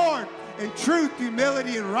 ride forth in truth,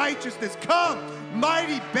 humility, and righteousness. Come,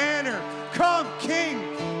 mighty banner. Come, King,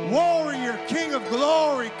 warrior, King of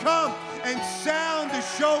glory. Come and sound the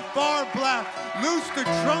shofar blast. Loose the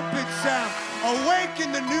trumpet sound.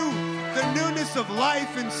 Awaken the newness of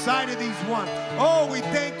life inside of these ones. Oh, we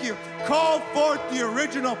thank you. Call forth the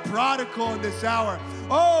original prodigal in this hour.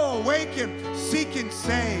 Oh, awaken, seek and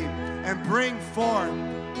save, and bring forth,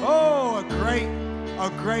 oh, a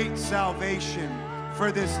great salvation for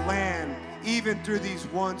this land, even through these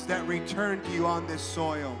ones that return to you on this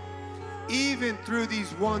soil. Even through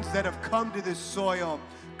these ones that have come to this soil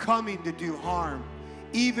coming to do harm.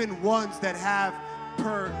 Even ones that have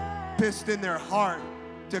purposed in their heart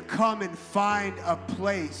to come and find a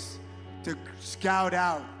place to scout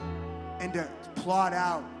out and to plot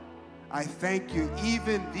out. I thank you.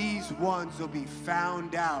 Even these ones will be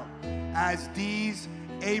found out as these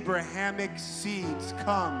Abrahamic seeds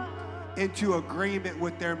come into agreement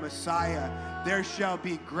with their Messiah. There shall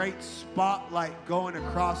be great spotlight going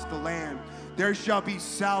across the land. There shall be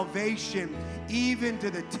salvation even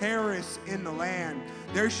to the terrorists in the land.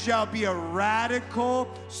 There shall be a radical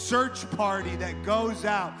search party that goes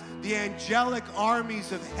out. The angelic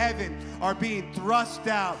armies of heaven are being thrust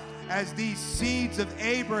out as these seeds of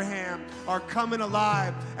Abraham are coming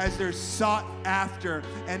alive, as they're sought after,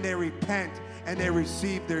 and they repent, and they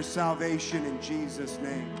receive their salvation in Jesus'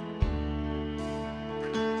 name.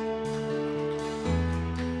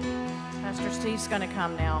 Pastor Steve's going to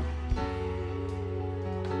come now.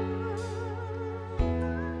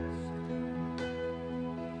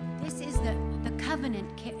 This is the covenant,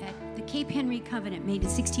 the Cape Henry Covenant made in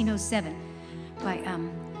 1607 by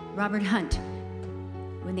Robert Hunt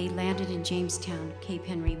when they landed in Jamestown, Cape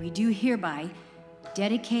Henry. We do hereby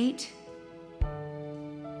dedicate,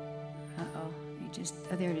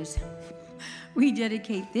 there it is. We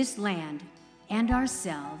dedicate this land and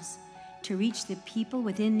ourselves to reach the people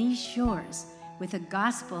within these shores with the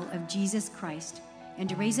gospel of Jesus Christ, and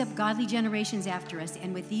to raise up godly generations after us,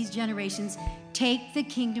 and with these generations take the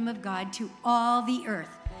kingdom of God to all the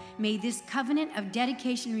earth. May this covenant of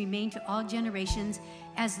dedication remain to all generations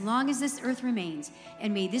as long as this earth remains,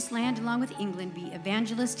 and may this land, along with England, be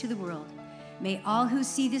evangelists to the world. May all who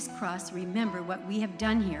see this cross remember what we have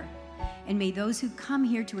done here, and may those who come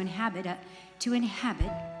here to inhabit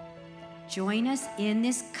join us in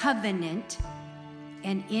this covenant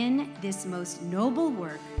and in this most noble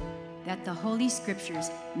work, that the Holy Scriptures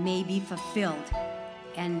may be fulfilled.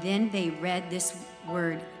 And then they read this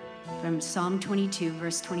word from Psalm 22,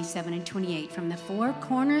 verse 27 and 28. From the four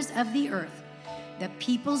corners of the earth, the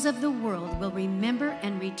peoples of the world will remember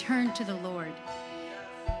and return to the Lord.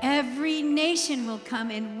 Every nation will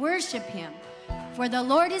come and worship him, for the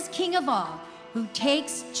Lord is King of all, who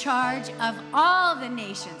takes charge of all the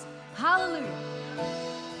nations. Hallelujah.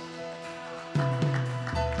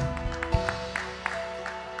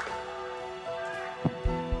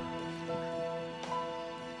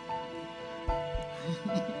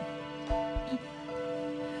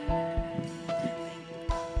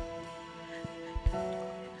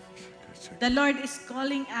 The Lord is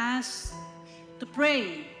calling us to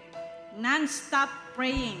pray, non-stop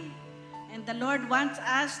praying. And the Lord wants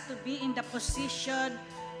us to be in the position.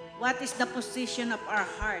 What is the position of our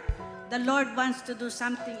heart? The Lord wants to do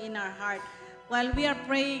something in our heart. While we are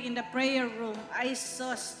praying in the prayer room, I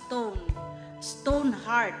saw stone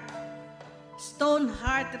heart. Stone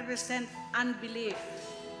heart represents unbelief.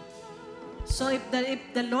 So if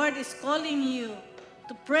the Lord is calling you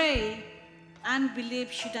to pray,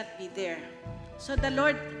 unbelief should not be there. So the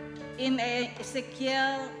Lord in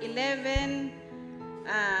Ezekiel 11,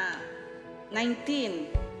 19,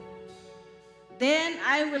 then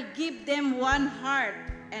I will give them one heart,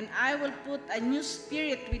 and I will put a new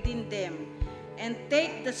spirit within them, and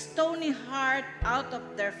take the stony heart out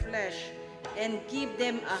of their flesh, and give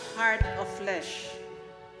them a heart of flesh.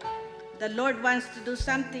 The Lord wants to do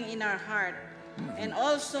something in our heart. And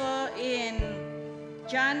also in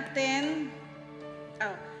John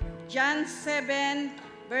 7,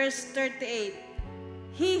 verse 38,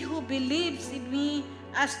 he who believes in me,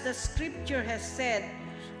 as the scripture has said,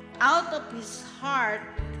 out of his heart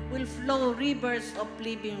will flow rivers of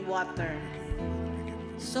living water.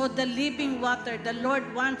 So the living water, the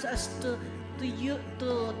Lord wants us to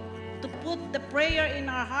put the prayer in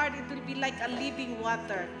our heart. It will be like a living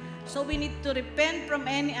water. So we need to repent from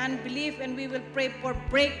any unbelief, and we will pray for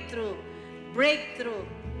breakthrough. Breakthrough.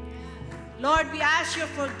 Lord, we ask your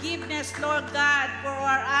forgiveness, Lord God, for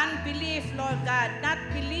our unbelief, Lord God, not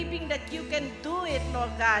believing that you can do it,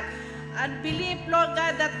 Lord God. And believe, Lord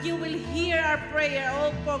God, that you will hear our prayer.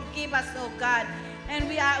 Oh, forgive us, oh God. And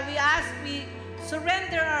we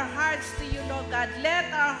surrender our hearts to you, Lord God.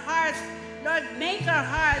 Let our hearts, Lord, make our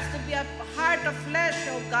hearts to be a heart of flesh,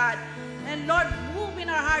 oh God. And Lord, move in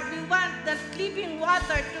our heart. We want the living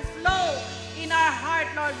water to flow in our heart,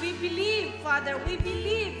 Lord. We believe, Father. We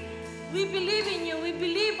believe. We believe in you. We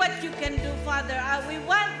believe what you can do, Father. We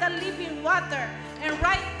want the living water. And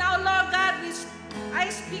right now, Lord God, I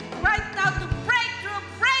speak right now to breakthrough,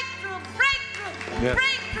 breakthrough, breakthrough, Yes.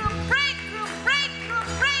 breakthrough, breakthrough, breakthrough,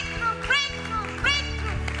 breakthrough, breakthrough,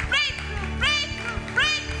 breakthrough, breakthrough, breakthrough,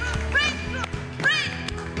 breakthrough, breakthrough,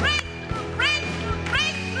 breakthrough, breakthrough, breakthrough,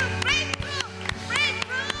 breakthrough, breakthrough,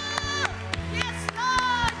 breakthrough. Yes,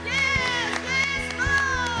 Lord. Yes, yes,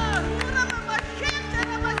 Lord.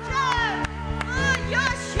 Oh,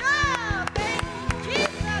 Yeshua. Thank you,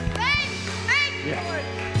 Jesus. Thank you, Lord.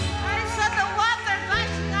 I saw the water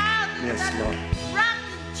gushing out in Yes, that Lord. rock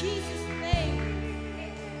in Jesus' name.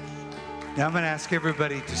 Now I'm going to ask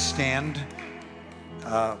everybody to stand.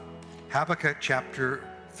 Habakkuk chapter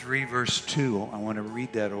 3, verse 2. I want to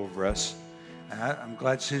read that over us. I'm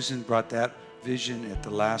glad Susan brought that vision at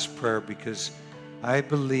the last prayer, because I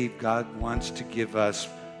believe God wants to give us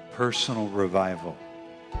personal revival,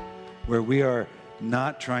 where we are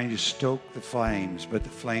not trying to stoke the flames, but the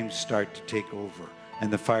flames start to take over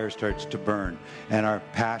and the fire starts to burn and our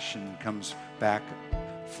passion comes back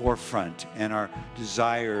forefront and our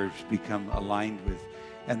desires become aligned with.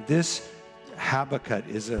 And this Habakkuk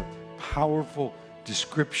is a powerful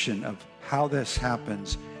description of how this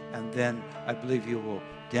happens, and then I believe He will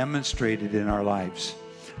demonstrate it in our lives.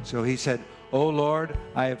 So he said, "O Lord,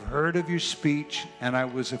 I have heard of your speech and I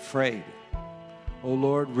was afraid. O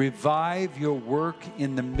Lord, revive your work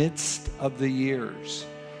in the midst of the years.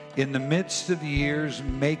 In the midst of the years,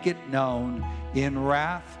 make it known. In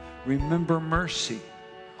wrath, remember mercy."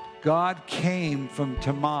 God came from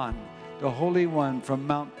Teman, the Holy One from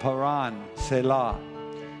Mount Paran, Selah.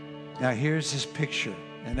 Now here's this picture,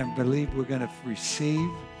 and I believe we're going to receive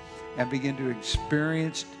and begin to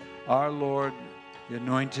experience our Lord, the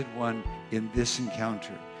Anointed One, in this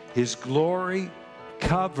encounter. His glory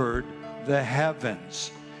covered the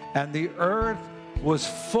heavens, and the earth was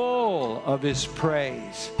full of His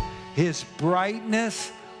praise. His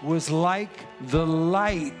brightness was like the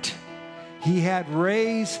light. He had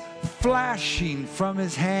rays flashing from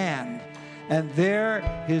His hand, and there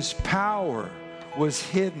His power was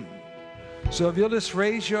hidden. So if you'll just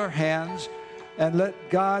raise your hands and let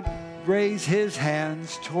God raise His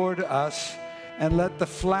hands toward us, and let the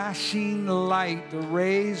flashing light, the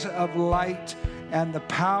rays of light and the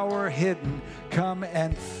power hidden come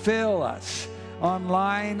and fill us.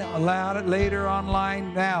 Online, later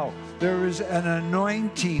online now, there is an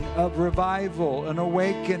anointing of revival, an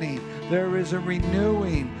awakening. There is a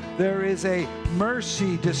renewing. There is a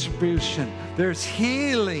mercy distribution. There's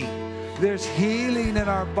healing. There's healing in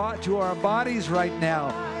to our bodies right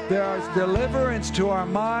now. There is deliverance to our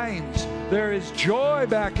minds. There is joy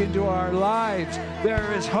back into our lives.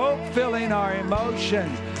 There is hope filling our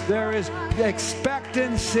emotions. There is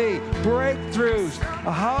expectancy, breakthroughs,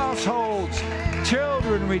 households,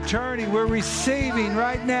 children returning. We're receiving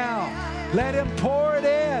right now. Let Him pour it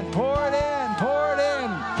in, pour it in, pour it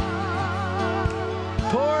in.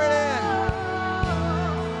 Pour it in.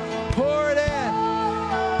 Pour it in.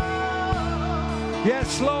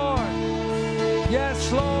 Yes, Lord.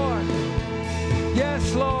 Yes, Lord.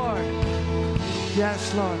 Yes, Lord.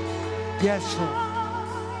 Yes, Lord. Yes, Lord.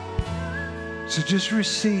 So just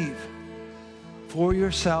receive for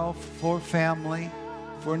yourself, for family,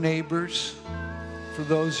 for neighbors, for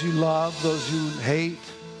those you love, those you hate,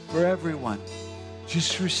 for everyone.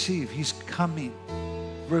 Just receive. He's coming,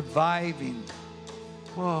 reviving.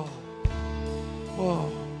 Whoa.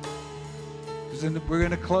 Whoa. We're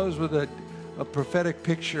going to close with a prophetic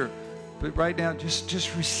picture. But right now,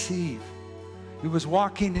 just receive. He was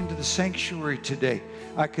walking into the sanctuary today.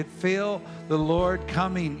 I could feel the Lord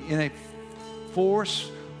coming in a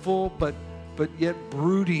forceful but yet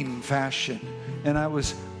brooding fashion. And I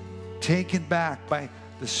was taken back by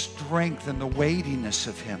the strength and the weightiness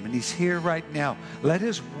of Him. And He's here right now. Let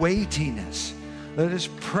His weightiness, let His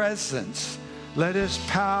presence, let His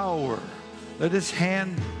power, let His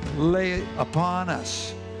hand lay upon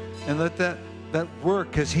us. And let that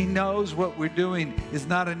work, because He knows what we're doing is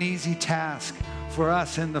not an easy task for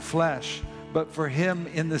us in the flesh, but for Him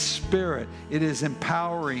in the Spirit, it is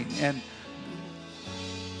empowering and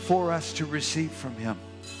for us to receive from Him.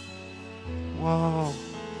 Whoa.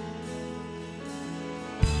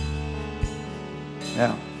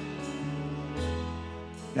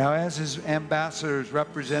 Now as His ambassadors,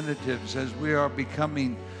 representatives, as we are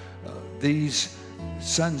becoming these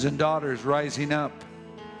sons and daughters rising up,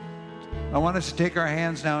 I want us to take our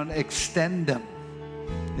hands now and extend them.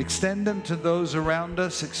 Extend them to those around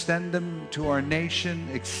us. Extend them to our nation.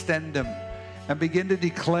 Extend them. And begin to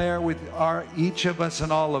declare with each of us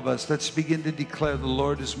and all of us. Let's begin to declare the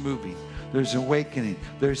Lord is moving. There's awakening.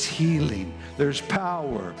 There's healing. There's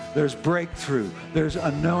power. There's breakthrough. There's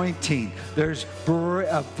anointing. There's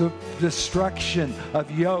the destruction of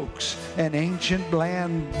yokes and ancient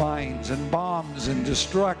landmines and bombs and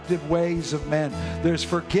destructive ways of men. There's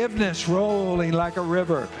forgiveness rolling like a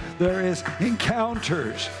river. There is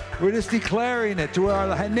encounters. We're just declaring it to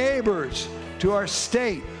our neighbors, to our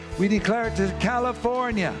state. We declare it to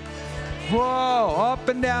California. Whoa, up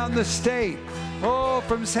and down the state. Oh,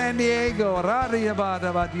 from San Diego,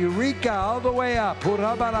 Eureka, all the way up.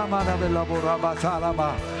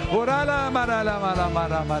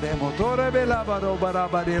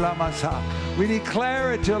 We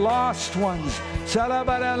declare it to lost ones.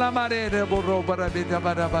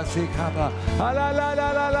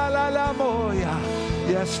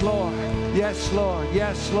 Yes, Lord. Yes, Lord.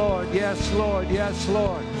 Yes, Lord. Yes, Lord. Yes,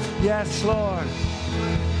 Lord. Yes, Lord.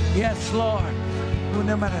 Yes, Lord.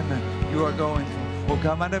 You are going.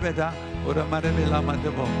 Ora mare bela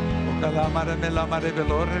madebo. Okala mare mela mare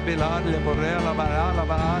belore bela le borea la bara la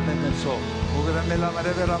bara le meso. Ora mela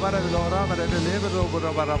mare bela mare belora mare belebro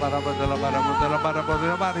ora bara bara la bara la bara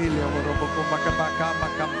bara mari le ora boko baka baka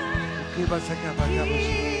baka. Kiba saka baka.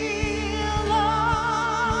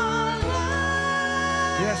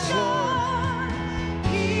 Yes, Lord.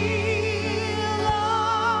 Heal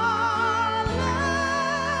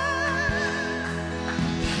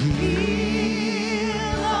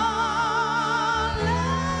our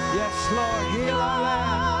land. Yes, Lord, heal our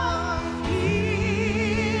land.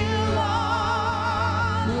 Heal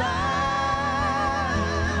our land.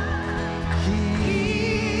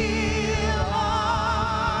 Heal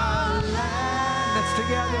our land. That's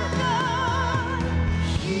together.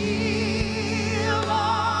 Heal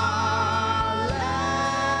our land.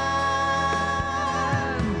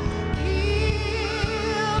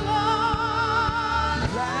 Heal our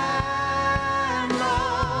land,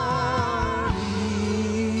 Lord.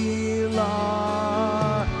 Heal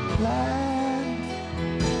our land.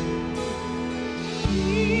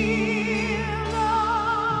 Heal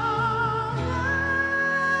our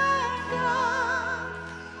land, God.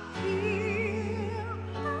 Heal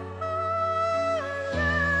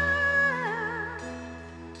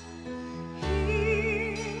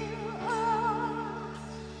our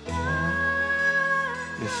land.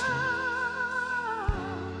 Yes, Lord.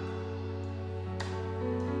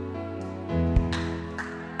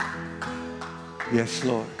 Yes,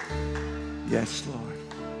 Lord. Yes, Lord.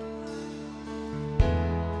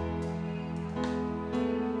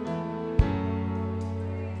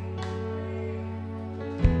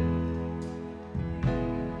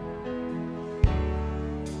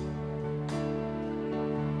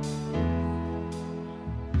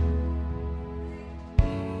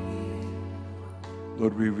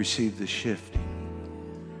 Lord, we receive the shifting,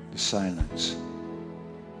 the silence,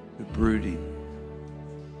 the brooding,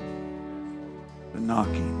 the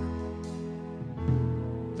knocking,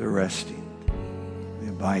 the resting, the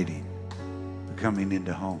abiding, the coming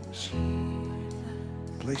into homes,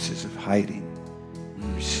 places of hiding. We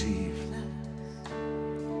receive.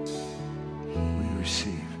 We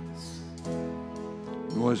receive.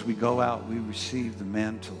 As we go out, we receive the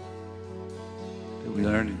mantle that we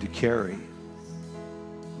learned to carry,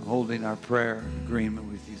 holding our prayer agreement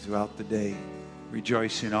with you throughout the day,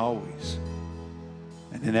 rejoicing always,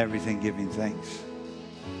 and in everything giving thanks.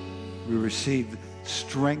 We receive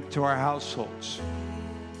strength to our households,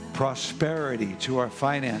 prosperity to our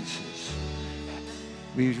finances.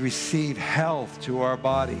 We receive health to our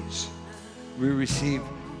bodies. We receive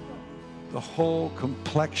the whole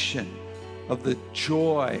complexion of the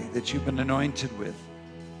joy that you've been anointed with,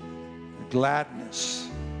 the gladness,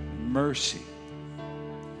 mercy.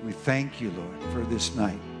 We thank you, Lord, for this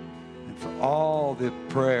night and for all the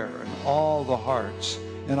prayer and all the hearts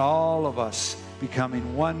and all of us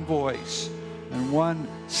becoming one voice and one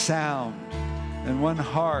sound and one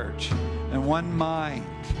heart and one mind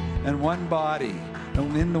and one body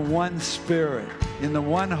and in the one spirit, in the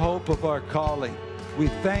one hope of our calling. We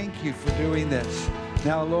thank you for doing this.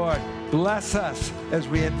 Now, Lord, bless us as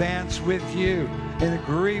we advance with you and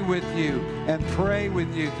agree with you and pray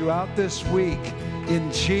with you throughout this week.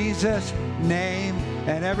 In Jesus' name,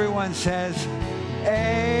 and everyone says,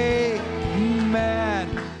 Amen.